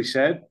beautifully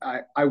said.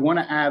 I want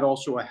to add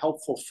also a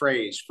helpful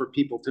phrase for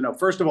people to know.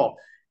 First of all,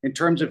 in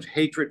terms of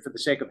hatred for the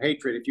sake of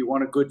hatred, if you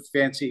want a good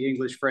fancy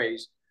English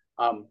phrase,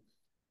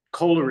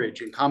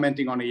 Coleridge, in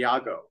commenting on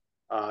Iago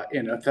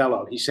in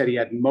Othello, he said he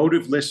had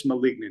motiveless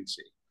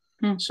malignancy.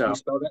 So Can you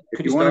spell that?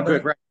 if you want a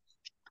good,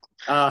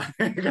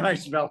 can I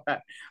spell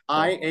that?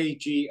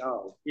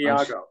 Iago,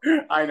 Iago.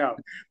 I know.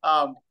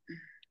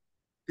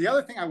 The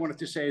other thing I wanted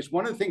to say is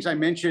one of the things I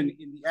mentioned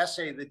in the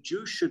essay that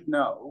Jews should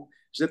know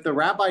is that the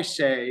rabbis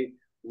say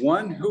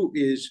one who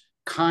is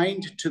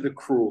kind to the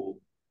cruel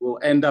will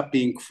end up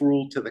being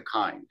cruel to the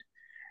kind.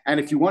 And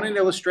if you want an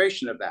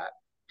illustration of that,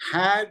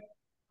 had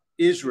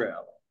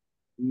Israel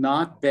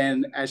not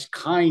been as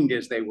kind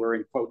as they were,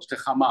 in quotes, to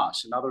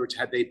Hamas, in other words,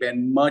 had they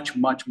been much,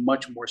 much,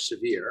 much more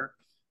severe,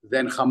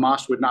 then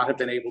Hamas would not have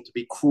been able to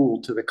be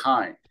cruel to the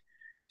kind.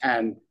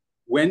 And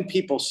when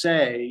people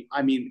say,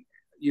 I mean,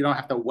 you don't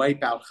have to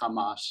wipe out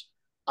Hamas,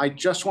 I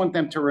just want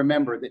them to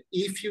remember that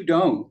if you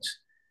don't,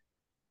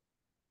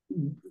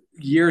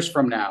 years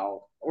from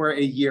now, or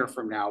a year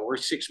from now, or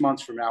 6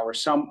 months from now, or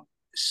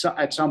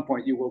at some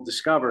point, you will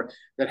discover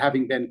that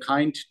having been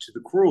kind to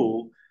the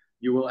cruel,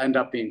 you will end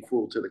up being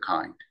cruel to the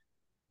kind.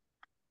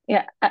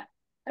 Yeah,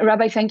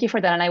 Rabbi, thank you for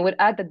that. And I would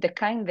add that the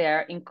kind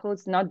there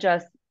includes not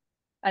just,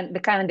 and the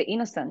kind and the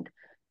innocent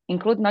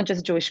include not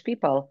just Jewish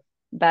people,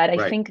 but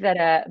I think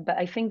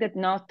that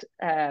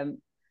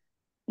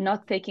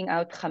not taking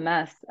out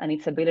Hamas and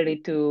its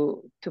ability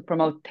to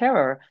promote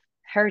terror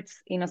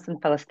hurts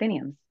innocent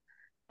Palestinians.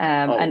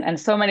 And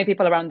so many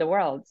people around the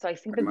world. So I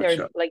think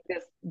that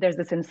there's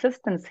this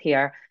insistence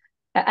here.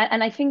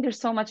 And I think there's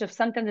so much of,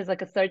 sometimes there's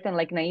like a certain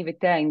like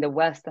naivete in the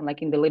West and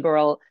like in the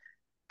liberal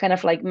kind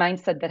of like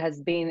mindset that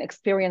has been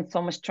experienced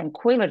so much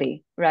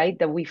tranquility, right?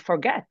 That we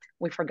forget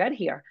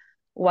here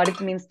what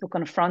it means to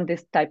confront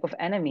this type of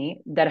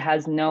enemy that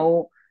has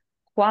no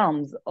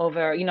qualms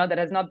over, that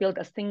has not built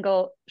a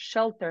single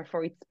shelter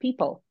for its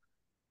people,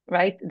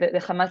 right?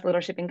 The Hamas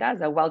leadership in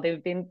Gaza, while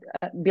they've been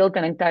built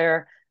an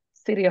entire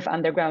city of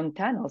underground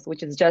tunnels,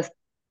 which is just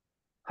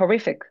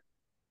horrific.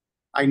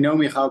 I know,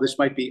 Michal, this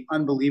might be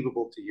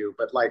unbelievable to you,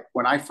 but like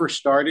when I first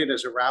started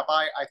as a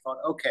rabbi, I thought,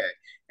 okay,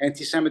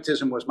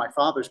 anti-Semitism was my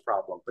father's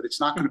problem, but it's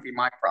not going to be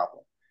my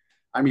problem.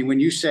 I mean,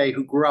 when you say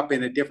who grew up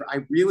in a different,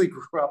 I really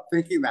grew up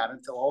thinking that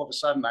until all of a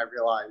sudden I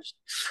realized,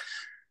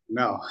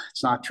 no,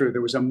 it's not true.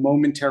 There was a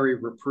momentary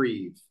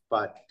reprieve,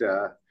 but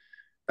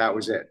that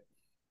was it.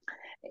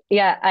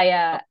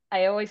 Yeah,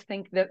 I always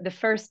think that the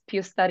first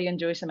Pew study on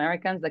Jewish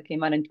Americans that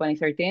came out in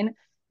 2013,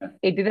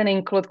 it didn't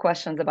include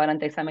questions about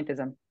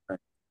anti-Semitism. Right.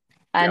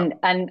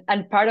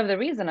 And part of the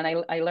reason, and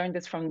I learned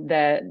this from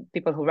the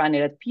people who ran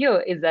it at Pew,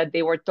 is that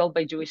they were told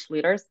by Jewish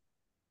leaders,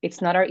 it's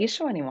not our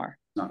issue anymore.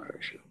 Not our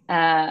issue.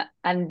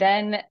 And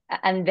then,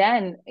 in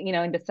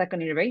the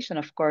second iteration,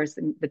 of course,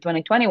 in the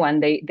 2021,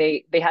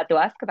 they had to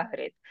ask about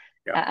it.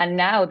 Yeah. And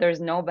now there's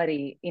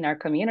nobody in our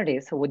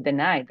communities who would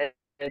deny that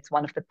it's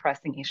one of the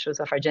pressing issues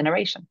of our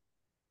generation.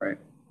 Right.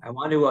 I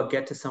want to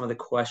get to some of the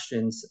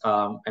questions,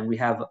 and we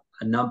have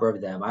a number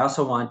of them. I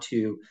also want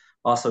to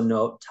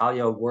note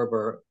Talia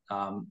Werber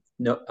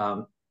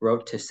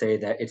wrote to say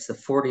that it's the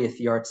 40th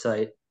yard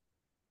site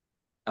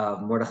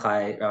of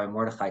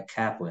Mordechai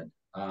Kaplan.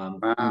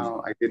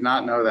 Wow, I did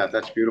not know that.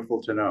 That's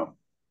beautiful to know.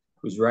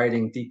 Whose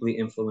writing deeply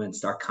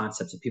influenced our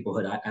concepts of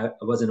peoplehood. I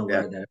wasn't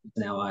aware of that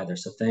now either.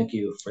 So thank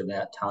you for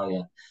that,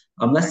 Talia.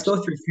 Let's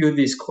go through a few of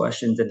these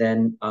questions, and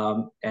then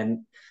and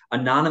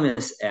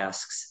Anonymous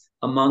asks,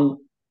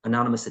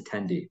 anonymous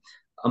attendee,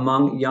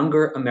 among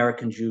younger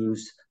American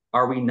Jews,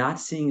 are we not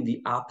seeing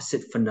the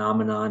opposite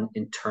phenomenon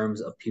in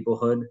terms of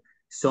peoplehood?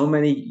 So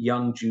many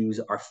young Jews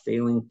are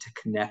failing to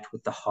connect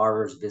with the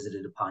horrors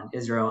visited upon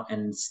Israel,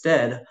 and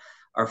instead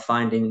are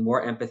finding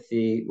more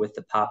empathy with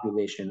the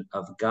population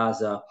of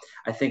Gaza.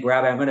 I think,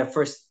 Rabbi, I'm going to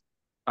first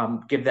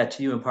give that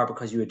to you in part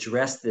because you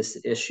addressed this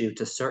issue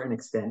to a certain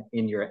extent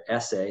in your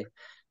essay.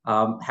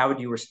 How would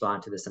you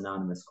respond to this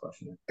anonymous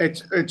question?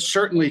 It's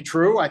certainly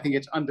true. I think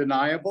it's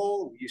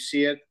undeniable. You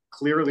see it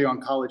clearly on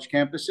college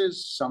campuses.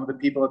 Some of the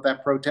people at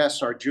that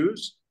protest are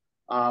Jews,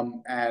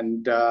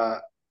 and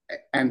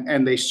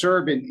they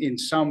serve in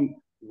some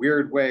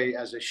weird way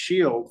as a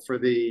shield for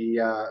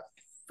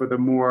the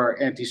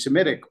more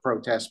anti-Semitic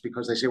protests,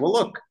 because they say, well,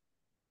 look,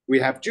 we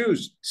have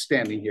Jews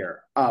standing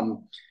here.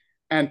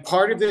 And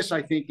part of this,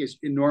 I think, is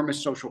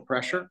enormous social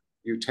pressure.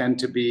 You tend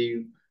to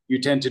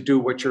do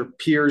what your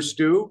peers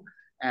do.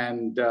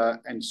 And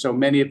so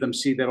many of them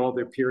see that all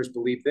their peers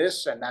believe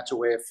this, and that's a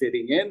way of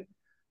fitting in.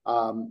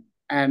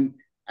 And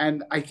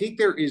I think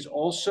there is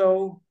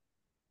also,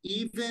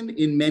 even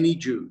in many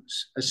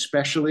Jews,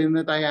 especially in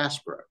the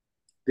diaspora,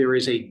 there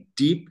is a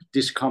deep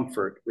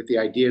discomfort with the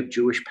idea of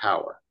Jewish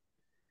power.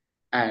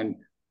 And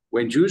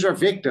when Jews are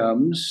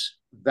victims,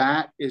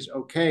 that is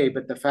okay.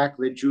 But the fact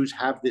that Jews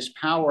have this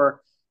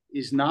power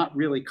is not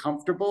really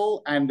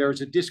comfortable, and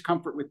there's a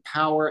discomfort with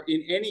power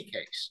in any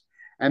case.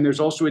 And there's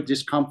also a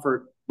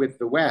discomfort with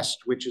the West,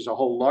 which is a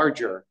whole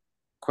larger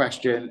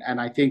question.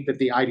 And I think that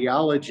the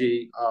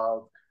ideology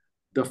of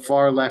the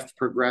far left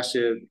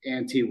progressive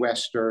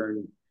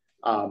anti-Western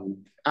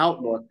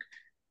outlook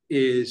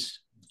is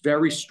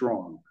very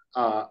strong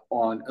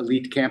on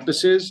elite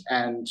campuses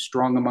and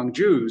strong among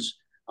Jews.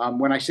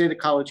 When I say the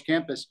college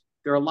campus,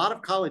 there are a lot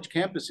of college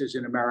campuses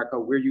in America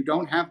where you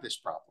don't have this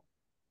problem.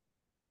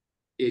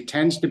 It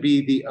tends to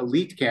be the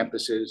elite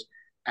campuses,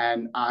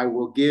 and I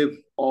will give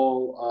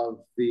all of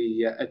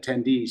the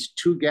attendees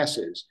two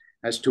guesses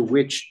as to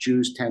which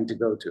Jews tend to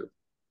go to.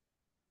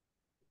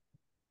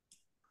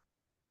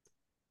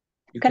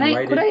 Could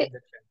I?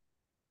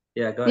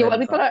 Yeah, go Yeah,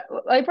 ahead.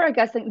 while people are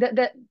guessing,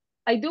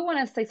 I do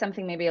want to say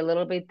something maybe a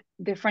little bit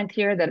different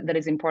here that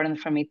is important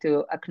for me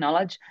to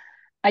acknowledge.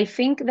 I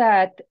think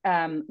that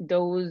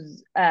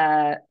those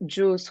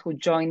Jews who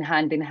join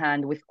hand in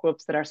hand with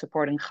groups that are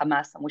supporting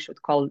Hamas, and we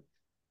should call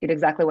it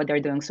exactly what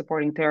they're doing,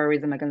 supporting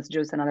terrorism against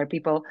Jews and other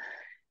people,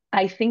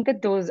 I think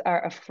that those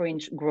are a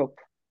fringe group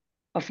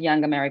of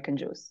young American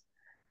Jews.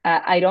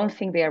 I don't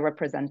think they are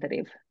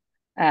representative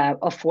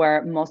of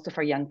where most of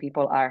our young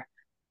people are.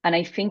 And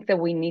I think that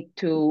we need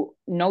to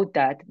note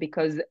that,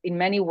 because in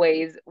many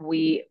ways,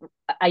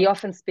 I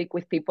often speak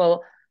with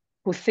people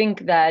who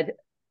think that,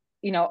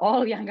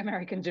 all young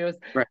American Jews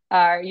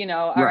are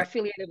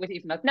affiliated with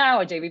If Not Now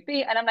or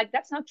JVP. And I'm like,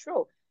 that's not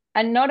true.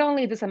 And not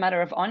only is this a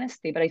matter of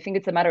honesty, but I think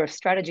it's a matter of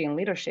strategy and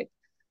leadership.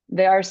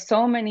 There are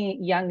so many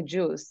young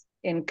Jews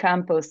in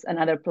campus and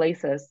other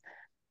places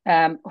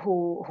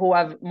who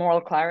have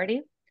moral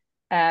clarity.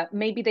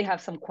 Maybe they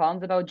have some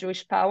qualms about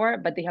Jewish power,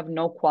 but they have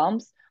no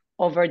qualms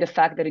over the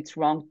fact that it's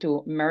wrong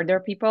to murder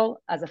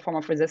people as a form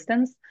of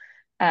resistance.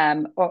 They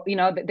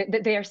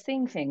are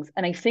seeing things.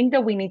 And I think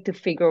that we need to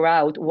figure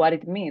out what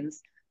it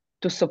means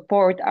to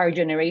support our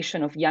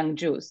generation of young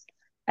Jews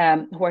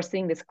who are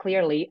seeing this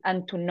clearly,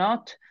 and to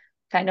not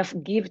kind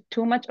of give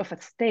too much of a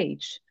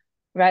stage,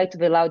 right, to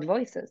the loud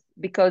voices,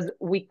 because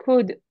we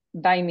could,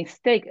 by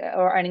mistake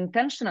or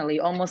unintentionally,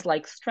 almost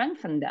like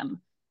strengthen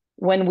them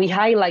when we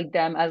highlight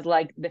them as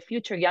like the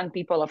future young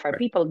people of our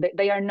people.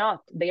 They are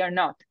not.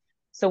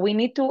 So we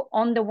need to,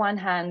 on the one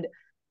hand,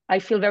 I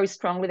feel very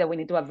strongly that we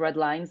need to have red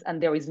lines,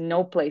 and there is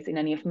no place in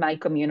any of my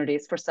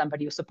communities for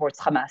somebody who supports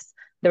Hamas.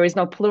 There is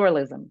no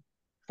pluralism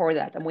for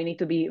that. And we need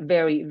to be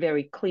very,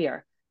 very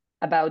clear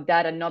about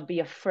that and not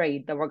be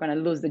afraid that we're going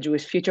to lose the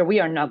Jewish future. We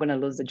are not going to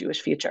lose the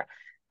Jewish future.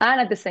 And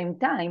at the same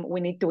time, we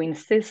need to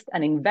insist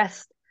and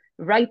invest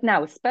right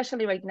now,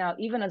 especially right now,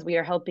 even as we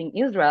are helping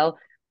Israel,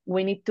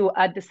 we need to,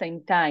 at the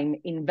same time,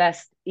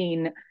 invest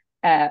in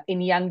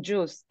young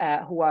Jews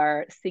who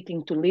are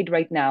seeking to lead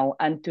right now,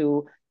 and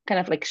to kind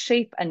of like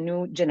shape a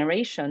new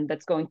generation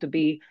that's going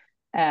to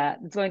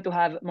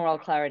have moral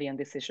clarity on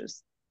these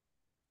issues.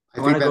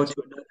 I think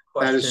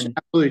that is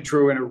absolutely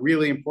true, and a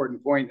really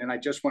important point. And I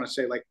just want to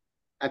say, like,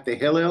 at the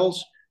Hillels,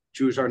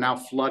 Jews are now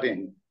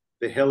flooding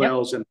the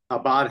Hillels and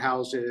Chabad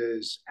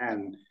houses,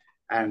 and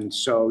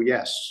so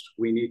yes,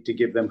 we need to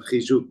give them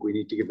chizuk, we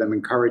need to give them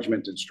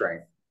encouragement and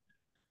strength.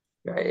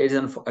 It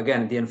is,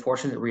 again, the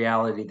unfortunate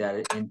reality that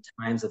in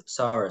times of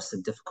tsaros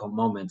and difficult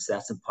moments,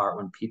 that's in part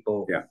when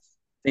people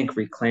think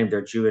reclaim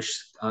their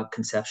Jewish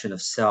conception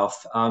of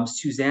self.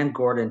 Suzanne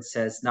Gordon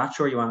says, not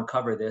sure you want to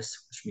cover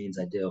this, which means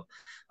I do.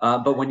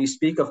 But when you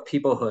speak of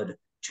peoplehood,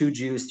 2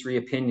 Jews, 3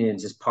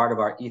 opinions is part of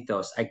our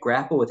ethos. I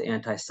grapple with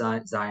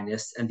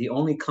anti-Zionists, and the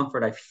only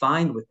comfort I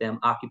find with them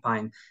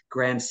occupying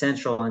Grand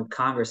Central and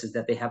Congress is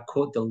that they have,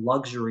 quote, the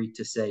luxury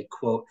to say,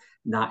 quote,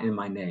 not in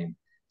my name.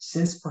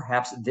 Since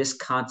perhaps this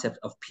concept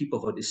of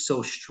peoplehood is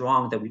so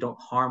strong that we don't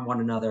harm one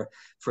another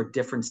for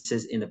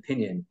differences in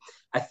opinion,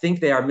 I think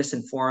they are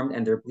misinformed,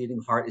 and their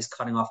bleeding heart is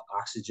cutting off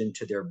oxygen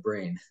to their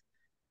brain.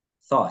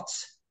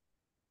 Thoughts?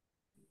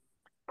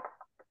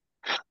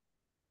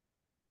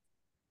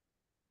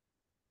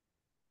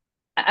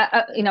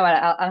 You know what?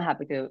 I'm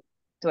happy to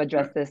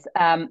address this.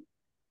 I'll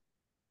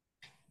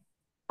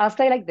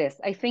say like this.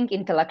 I think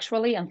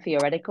intellectually and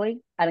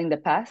theoretically, and in the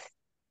past,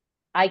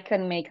 I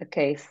can make a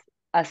case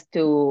as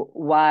to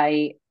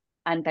why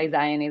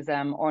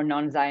anti-Zionism or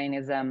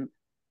non-Zionism,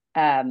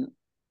 can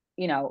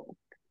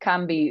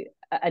be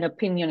an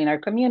opinion in our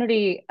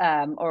community,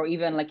 or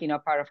even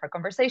part of our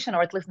conversation,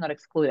 or at least not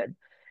excluded.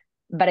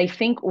 But I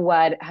think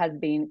what has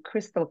been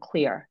crystal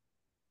clear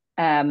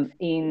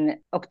in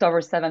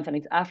October 7th and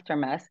its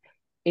aftermath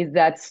is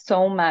that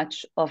so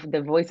much of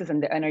the voices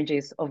and the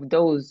energies of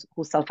those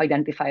who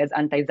self-identify as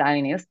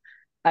anti-Zionist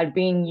are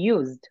being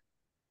used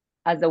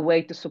as a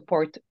way to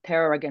support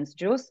terror against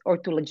Jews, or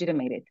to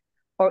legitimate it.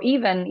 Or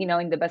even,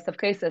 in the best of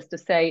cases, to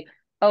say,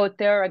 oh,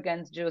 terror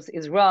against Jews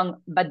is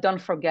wrong, but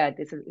don't forget,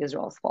 this is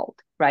Israel's fault,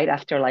 right?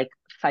 After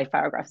 5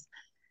 paragraphs.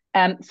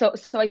 So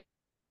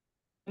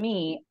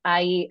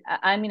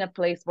I'm in a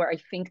place where I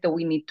think that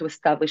we need to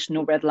establish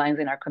new red lines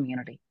in our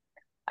community.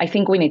 I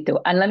think we need to.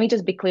 And let me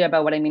just be clear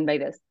about what I mean by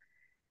this.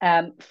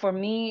 For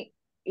me,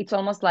 it's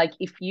almost like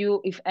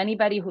if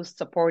anybody who's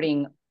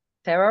supporting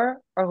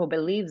terror, or who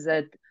believes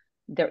that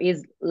there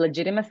is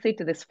legitimacy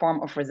to this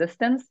form of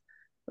resistance,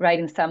 right?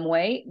 In some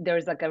way,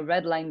 there's like a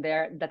red line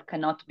there that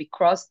cannot be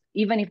crossed,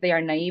 even if they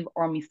are naive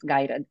or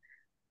misguided.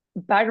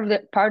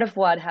 Part of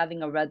what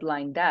having a red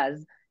line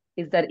does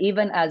is that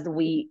even as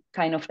we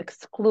kind of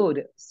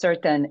exclude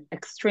certain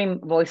extreme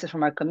voices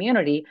from our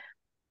community,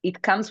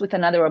 it comes with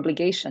another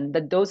obligation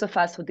that those of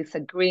us who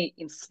disagree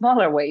in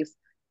smaller ways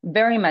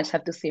very much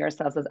have to see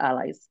ourselves as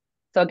allies.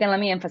 So again, let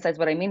me emphasize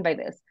what I mean by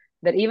this,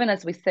 that even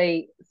as we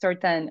say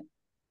certain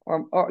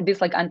or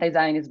these like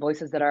anti-Zionist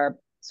voices that are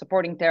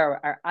supporting terror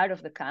are out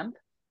of the camp,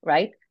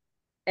 right?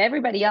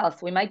 Everybody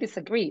else, we might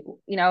disagree.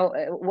 You know,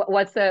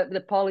 what's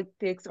the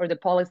politics or the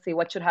policy?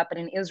 What should happen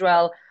in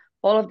Israel?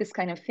 All of these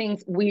kind of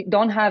things. We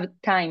don't have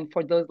time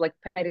for those like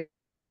petty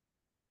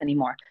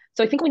anymore.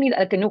 So I think we need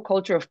like a new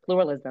culture of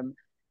pluralism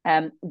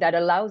that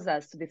allows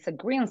us to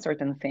disagree on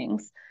certain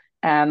things,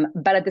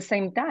 but at the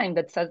same time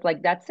that says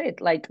like that's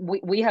it. Like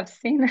we have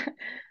seen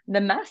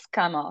the mask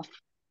come off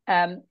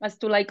as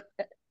to like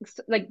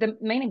the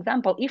main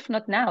example, if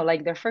not now,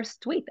 like their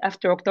first tweet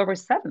after October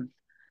 7th,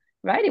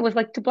 right? It was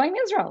like to blame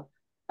Israel.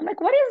 I'm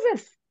like, what is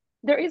this?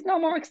 There is no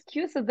more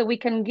excuses that we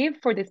can give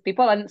for these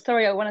people. And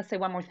sorry, I want to say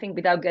one more thing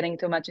without getting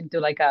too much into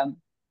like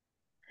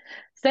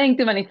saying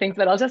too many things,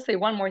 but I'll just say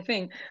one more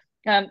thing.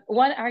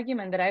 One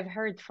argument that I've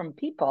heard from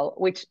people,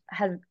 which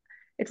has,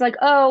 it's like,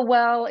 oh,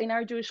 well, in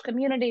our Jewish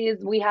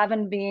communities, we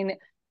haven't been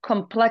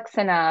complex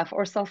enough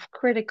or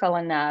self-critical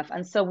enough.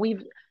 And so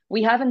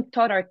we haven't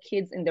taught our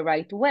kids in the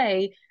right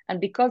way. And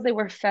because they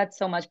were fed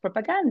so much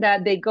propaganda,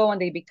 they go and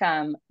they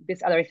become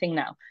this other thing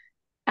now.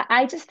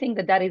 I just think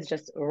that that is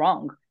just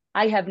wrong.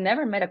 I have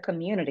never met a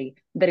community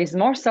that is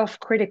more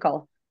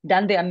self-critical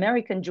than the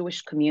American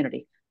Jewish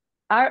community.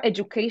 Our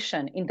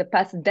education in the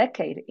past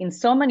decade in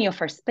so many of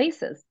our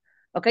spaces,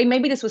 okay,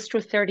 maybe this was true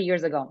 30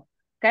 years ago,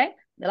 okay?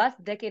 The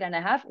last decade and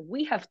a half,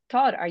 we have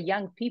taught our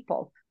young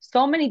people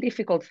so many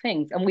difficult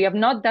things, and we have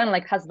not done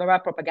like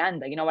Hasbara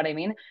propaganda, you know what I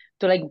mean?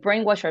 To like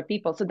brainwash our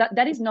people. So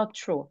that is not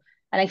true.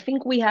 And I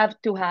think we have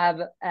to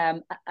have,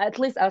 at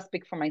least I'll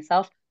speak for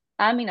myself,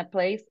 I'm in a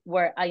place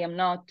where I am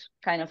not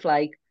kind of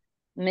like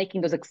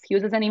making those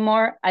excuses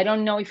anymore. I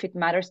don't know if it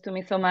matters to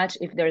me so much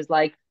if there's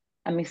like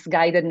a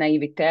misguided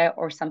naivete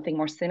or something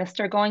more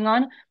sinister going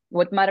on.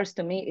 What matters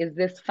to me is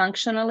this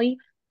functionally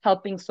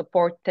helping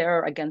support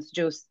terror against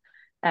Jews.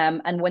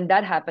 And when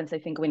that happens, I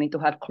think we need to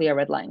have clear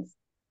red lines.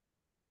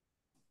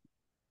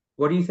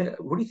 What do you think?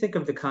 What do you think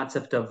of the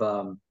concept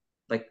of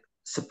like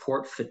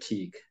support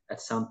fatigue at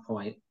some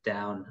point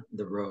down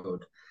the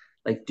road?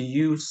 Like, do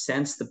you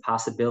sense the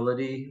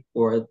possibility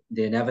or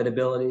the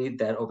inevitability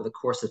that over the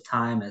course of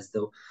time, as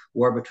the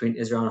war between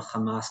Israel and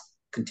Hamas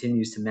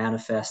continues to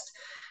manifest,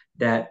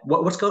 that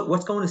what's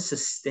going to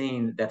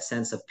sustain that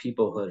sense of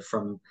peoplehood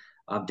from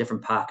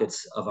different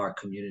pockets of our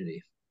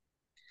community?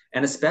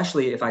 And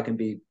especially, if I can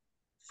be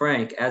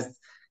frank, as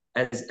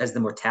the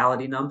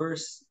mortality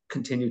numbers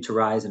continue to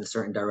rise in a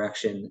certain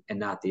direction and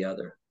not the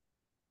other.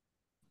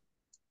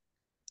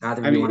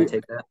 Either of you want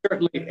to take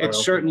that?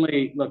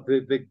 Certainly, look,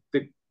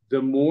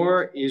 the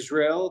more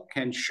Israel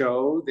can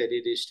show that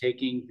it is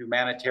taking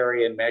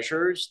humanitarian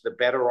measures, the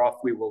better off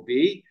we will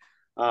be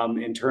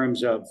in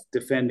terms of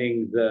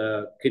defending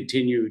the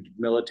continued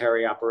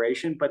military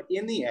operation. But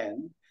in the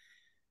end,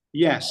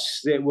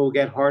 yes, it will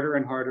get harder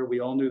and harder.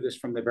 We all knew this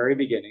from the very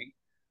beginning.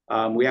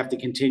 We have to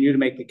continue to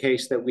make the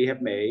case that we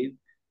have made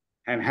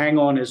and hang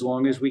on as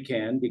long as we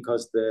can,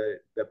 because the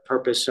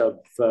purpose of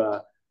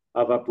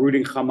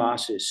uprooting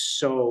Hamas is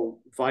so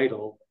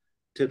vital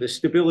to the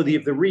stability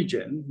of the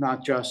region,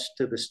 not just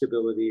to the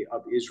stability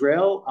of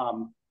Israel,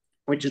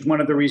 which is one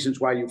of the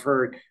reasons why you've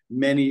heard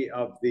many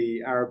of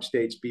the Arab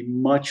states be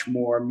much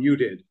more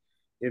muted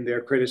in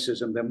their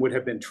criticism than would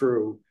have been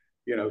true,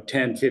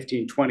 10,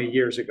 15, 20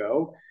 years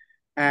ago.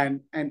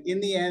 And in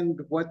the end,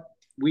 what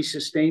we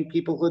sustain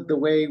peoplehood the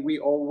way we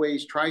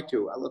always try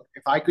to. Look,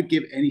 if I could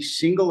give any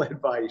single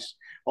advice,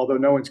 although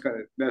no one's going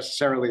to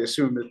necessarily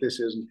assume that this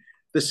isn't,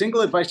 the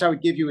single advice I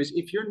would give you is,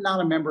 if you're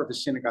not a member of a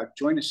synagogue,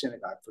 join a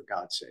synagogue, for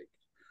God's sake.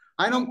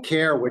 I don't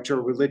care what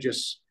your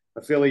religious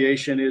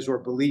affiliation is or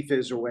belief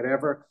is or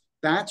whatever.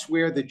 That's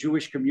where the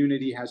Jewish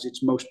community has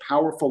its most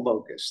powerful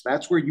locus.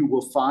 That's where you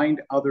will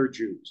find other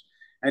Jews.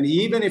 And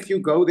even if you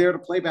go there to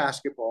play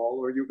basketball,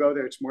 or you go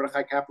there, it's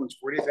Mordechai Kaplan's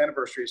 40th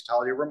anniversary, as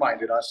Talia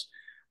reminded us.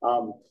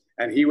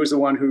 And he was the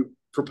one who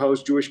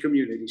proposed Jewish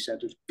community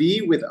centers.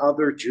 Be with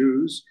other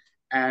Jews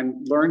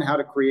and learn how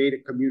to create a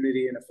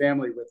community and a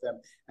family with them,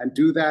 and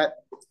do that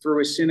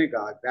through a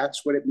synagogue.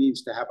 That's what it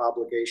means to have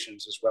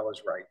obligations as well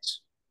as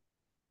rights.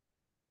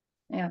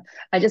 Yeah,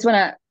 I just want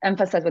to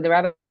emphasize what the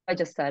rabbi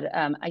just said.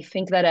 I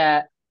think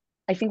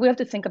we have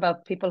to think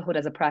about peoplehood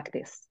as a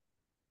practice,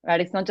 right?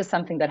 It's not just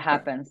something that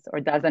happens or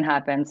doesn't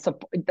happen.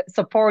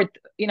 Support,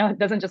 it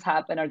doesn't just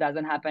happen or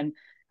doesn't happen.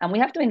 And we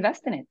have to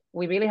invest in it.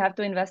 We really have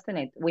to invest in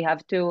it. We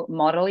have to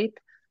model it.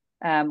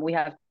 We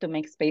have to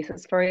make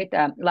spaces for it.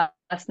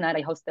 Last night,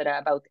 I hosted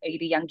about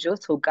 80 young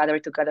Jews who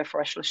gathered together for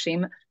a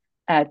shloshim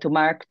to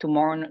mark, to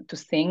mourn, to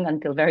sing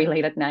until very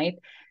late at night.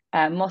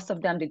 Most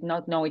of them did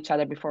not know each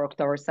other before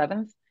October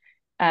 7th.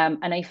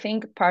 And I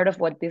think part of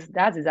what this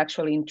does is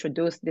actually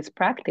introduce this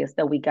practice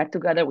that we get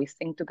together, we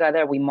sing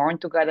together, we mourn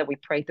together, we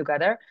pray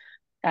together.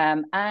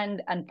 And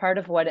part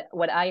of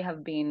what I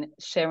have been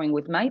sharing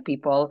with my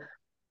people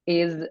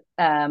is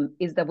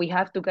that we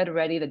have to get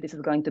ready that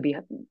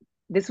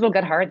this will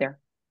get harder.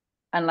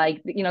 And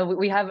like,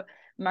 we have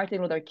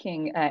Martin Luther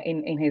King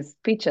in his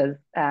speeches,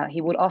 he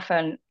would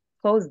often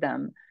close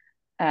them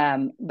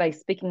by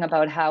speaking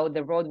about how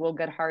the road will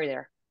get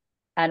harder.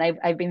 And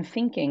I've been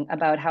thinking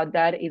about how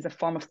that is a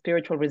form of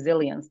spiritual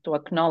resilience, to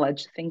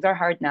acknowledge things are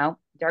hard now,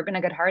 they're going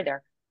to get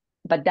harder.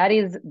 But that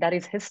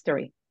is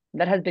history.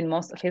 That has been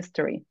most of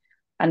history.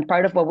 And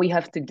part of what we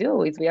have to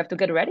do is we have to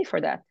get ready for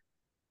that.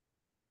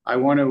 I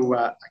want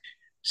to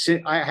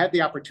I had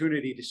the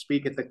opportunity to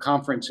speak at the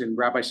conference in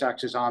Rabbi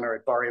Sachs's honor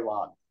at Bar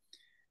Ilan.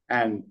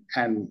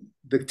 And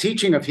the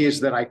teaching of his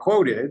that I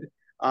quoted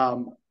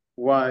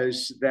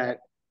was that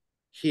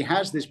he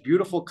has this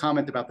beautiful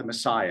comment about the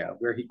Messiah,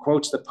 where he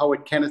quotes the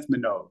poet Kenneth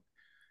Minogue.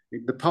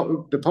 The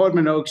poet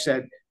Minogue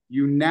said,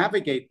 "You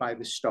navigate by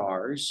the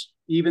stars,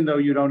 even though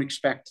you don't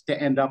expect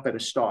to end up at a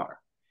star."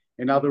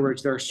 In other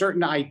words, there are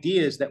certain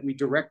ideas that we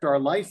direct our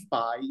life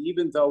by,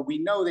 even though we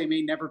know they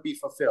may never be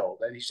fulfilled.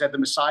 And he said the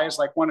Messiah is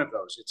like one of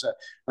those. It's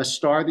a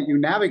star that you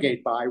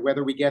navigate by,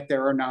 whether we get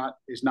there or not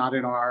is not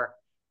in our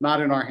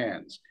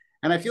hands.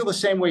 And I feel the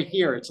same way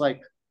here. It's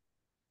like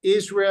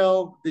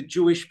Israel, the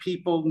Jewish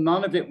people,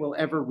 none of it will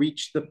ever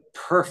reach the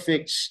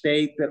perfect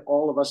state that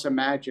all of us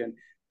imagine.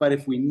 But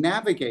if we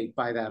navigate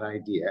by that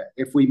idea,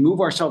 if we move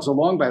ourselves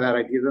along by that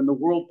idea, then the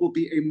world will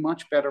be a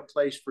much better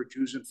place for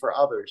Jews and for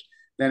others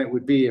than it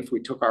would be if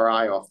we took our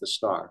eye off the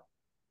star.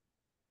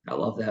 I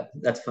love that.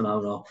 That's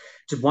phenomenal.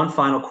 Just one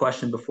final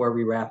question before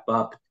we wrap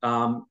up.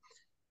 One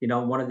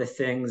of the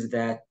things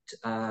that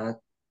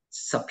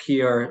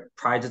Sapir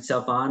prides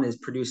itself on is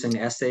producing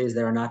essays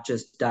that are not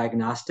just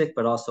diagnostic,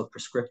 but also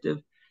prescriptive.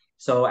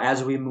 So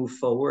as we move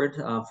forward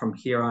from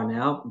here on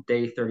out,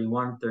 day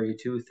 31,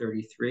 32,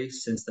 33,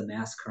 since the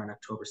massacre on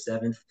October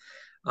 7th,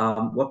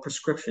 what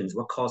prescriptions,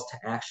 what calls to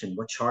action,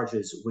 what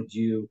charges would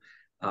you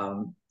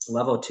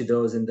level to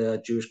those in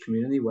the Jewish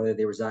community, whether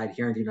they reside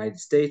here in the United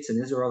States,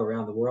 in Israel,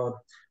 around the world?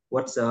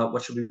 What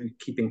should we be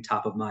keeping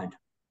top of mind?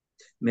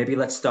 Maybe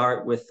let's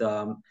start with,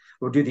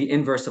 we'll do the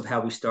inverse of how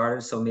we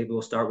started. So maybe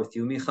we'll start with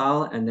you,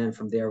 Michal, and then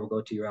from there we'll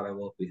go to you, Rabbi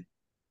Wolpe.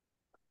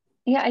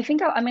 Yeah, I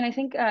think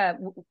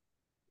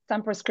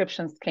some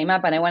prescriptions came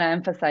up, and I want to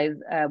emphasize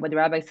what the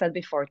rabbi said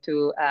before,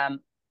 to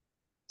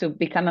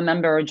become a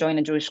member or join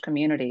a Jewish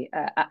community.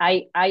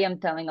 I am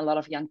telling a lot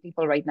of young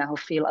people right now who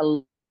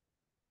feel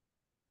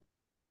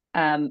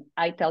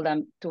I tell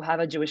them to have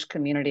a Jewish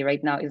community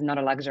right now is not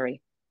a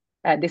luxury.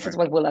 This is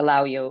what will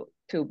allow you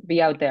to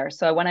be out there.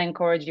 So I want to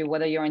encourage you,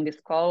 whether you're in this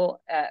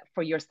call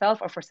for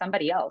yourself or for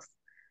somebody else.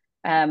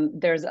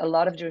 There's a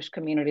lot of Jewish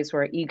communities who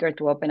are eager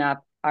to open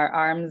up our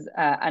arms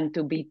and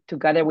to be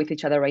together with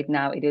each other right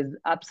now. It is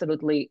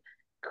absolutely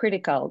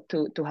critical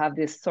to have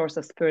this source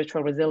of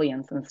spiritual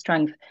resilience and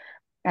strength.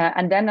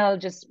 And then I'll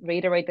just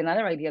reiterate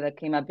another idea that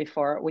came up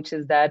before, which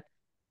is that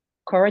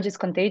courage is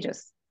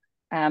contagious.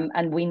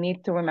 And we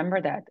need to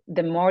remember that.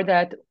 The more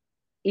that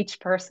each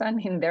person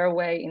in their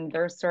way, in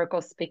their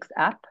circle, speaks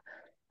up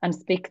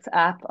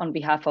on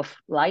behalf of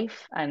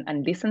life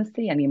and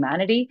decency and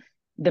humanity,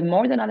 the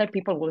more that other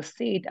people will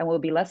see it and will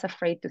be less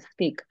afraid to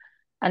speak.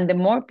 And the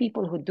more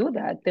people who do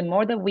that, the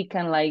more that we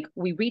can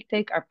we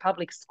retake our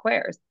public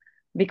squares,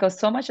 because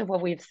so much of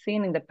what we've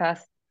seen in the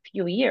past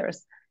few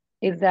years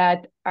is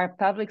that our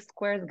public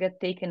squares get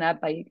taken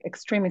up by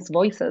extremist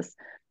voices,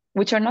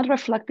 which are not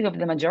reflective of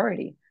the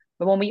majority.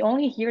 But when we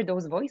only hear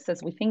those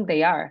voices, we think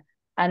they are.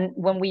 And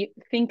when we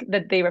think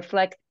that they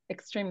reflect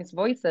extremist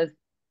voices,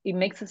 it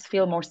makes us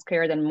feel more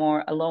scared and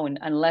more alone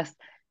and less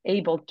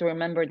able to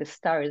remember the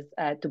stars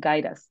to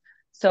guide us.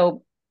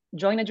 So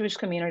join a Jewish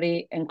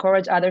community,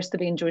 encourage others to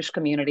be in Jewish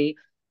community,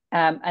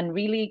 and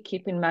really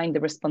keep in mind the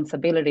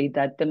responsibility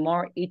that the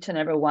more each and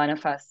every one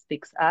of us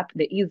speaks up,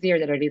 the easier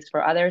that it is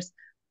for others,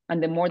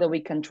 and the more that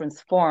we can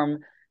transform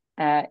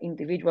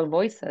individual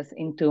voices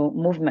into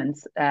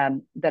movements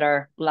that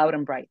are loud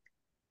and bright.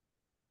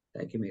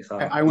 Thank you, Michal.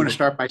 I want to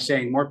start by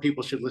saying more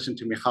people should listen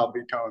to Michal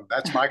Biton.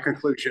 That's my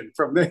conclusion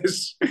from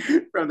this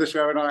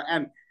webinar.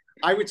 And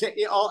I would say,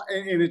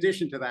 in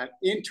addition to that,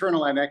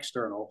 internal and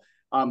external,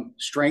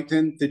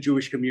 strengthen the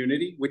Jewish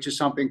community, which is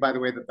something, by the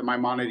way, that the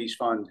Maimonides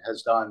Fund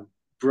has done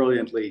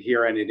brilliantly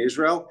here and in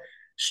Israel.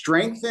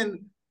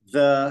 Strengthen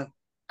the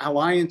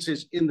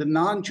alliances in the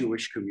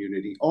non-Jewish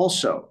community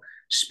also.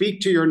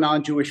 Speak to your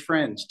non-Jewish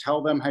friends.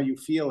 Tell them how you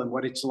feel and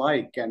what it's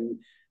like. And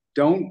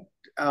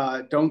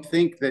don't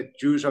think that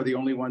Jews are the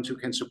only ones who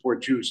can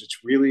support Jews. It's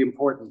really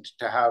important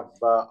to have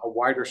a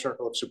wider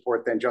circle of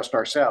support than just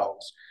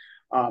ourselves.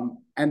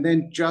 And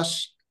then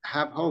just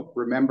have hope.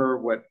 Remember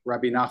what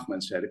Rabbi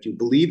Nachman said. If you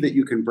believe that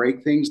you can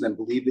break things, then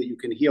believe that you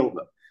can heal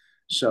them.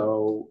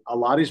 So a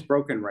lot is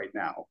broken right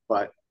now,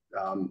 but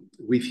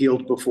we've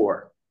healed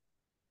before.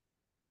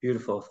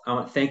 Beautiful.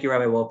 Thank you,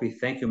 Rabbi Wolpe.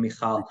 Thank you,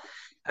 Michal.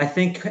 I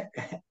think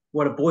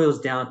what it boils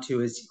down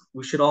to is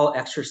we should all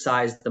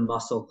exercise the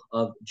muscle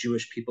of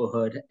Jewish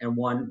peoplehood. And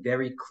one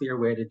very clear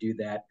way to do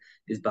that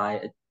is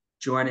by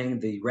joining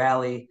the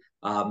rally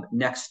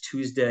next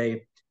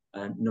Tuesday,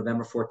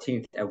 November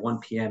 14th at 1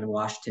 p.m. in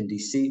Washington,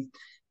 D.C.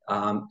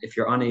 If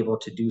you're unable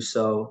to do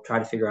so, try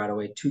to figure out a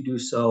way to do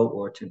so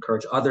or to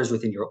encourage others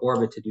within your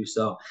orbit to do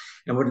so.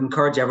 And would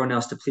encourage everyone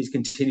else to please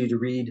continue to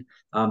read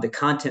the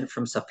content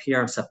from Sapir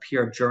and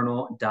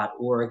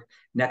sapirjournal.org.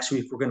 Next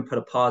week, we're going to put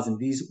a pause in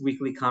these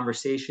weekly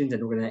conversations,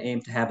 and we're going to aim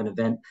to have an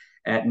event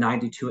at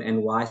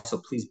 92NY. So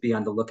please be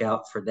on the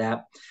lookout for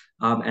that.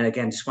 And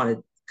again, just want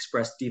to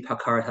express deep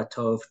hakarat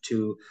hatov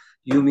to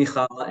you,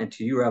 Michal, and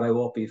to you, Rabbi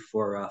Wolpe,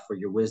 for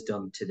your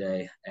wisdom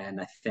today. And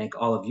I thank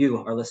all of you,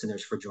 our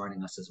listeners, for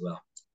joining us as well.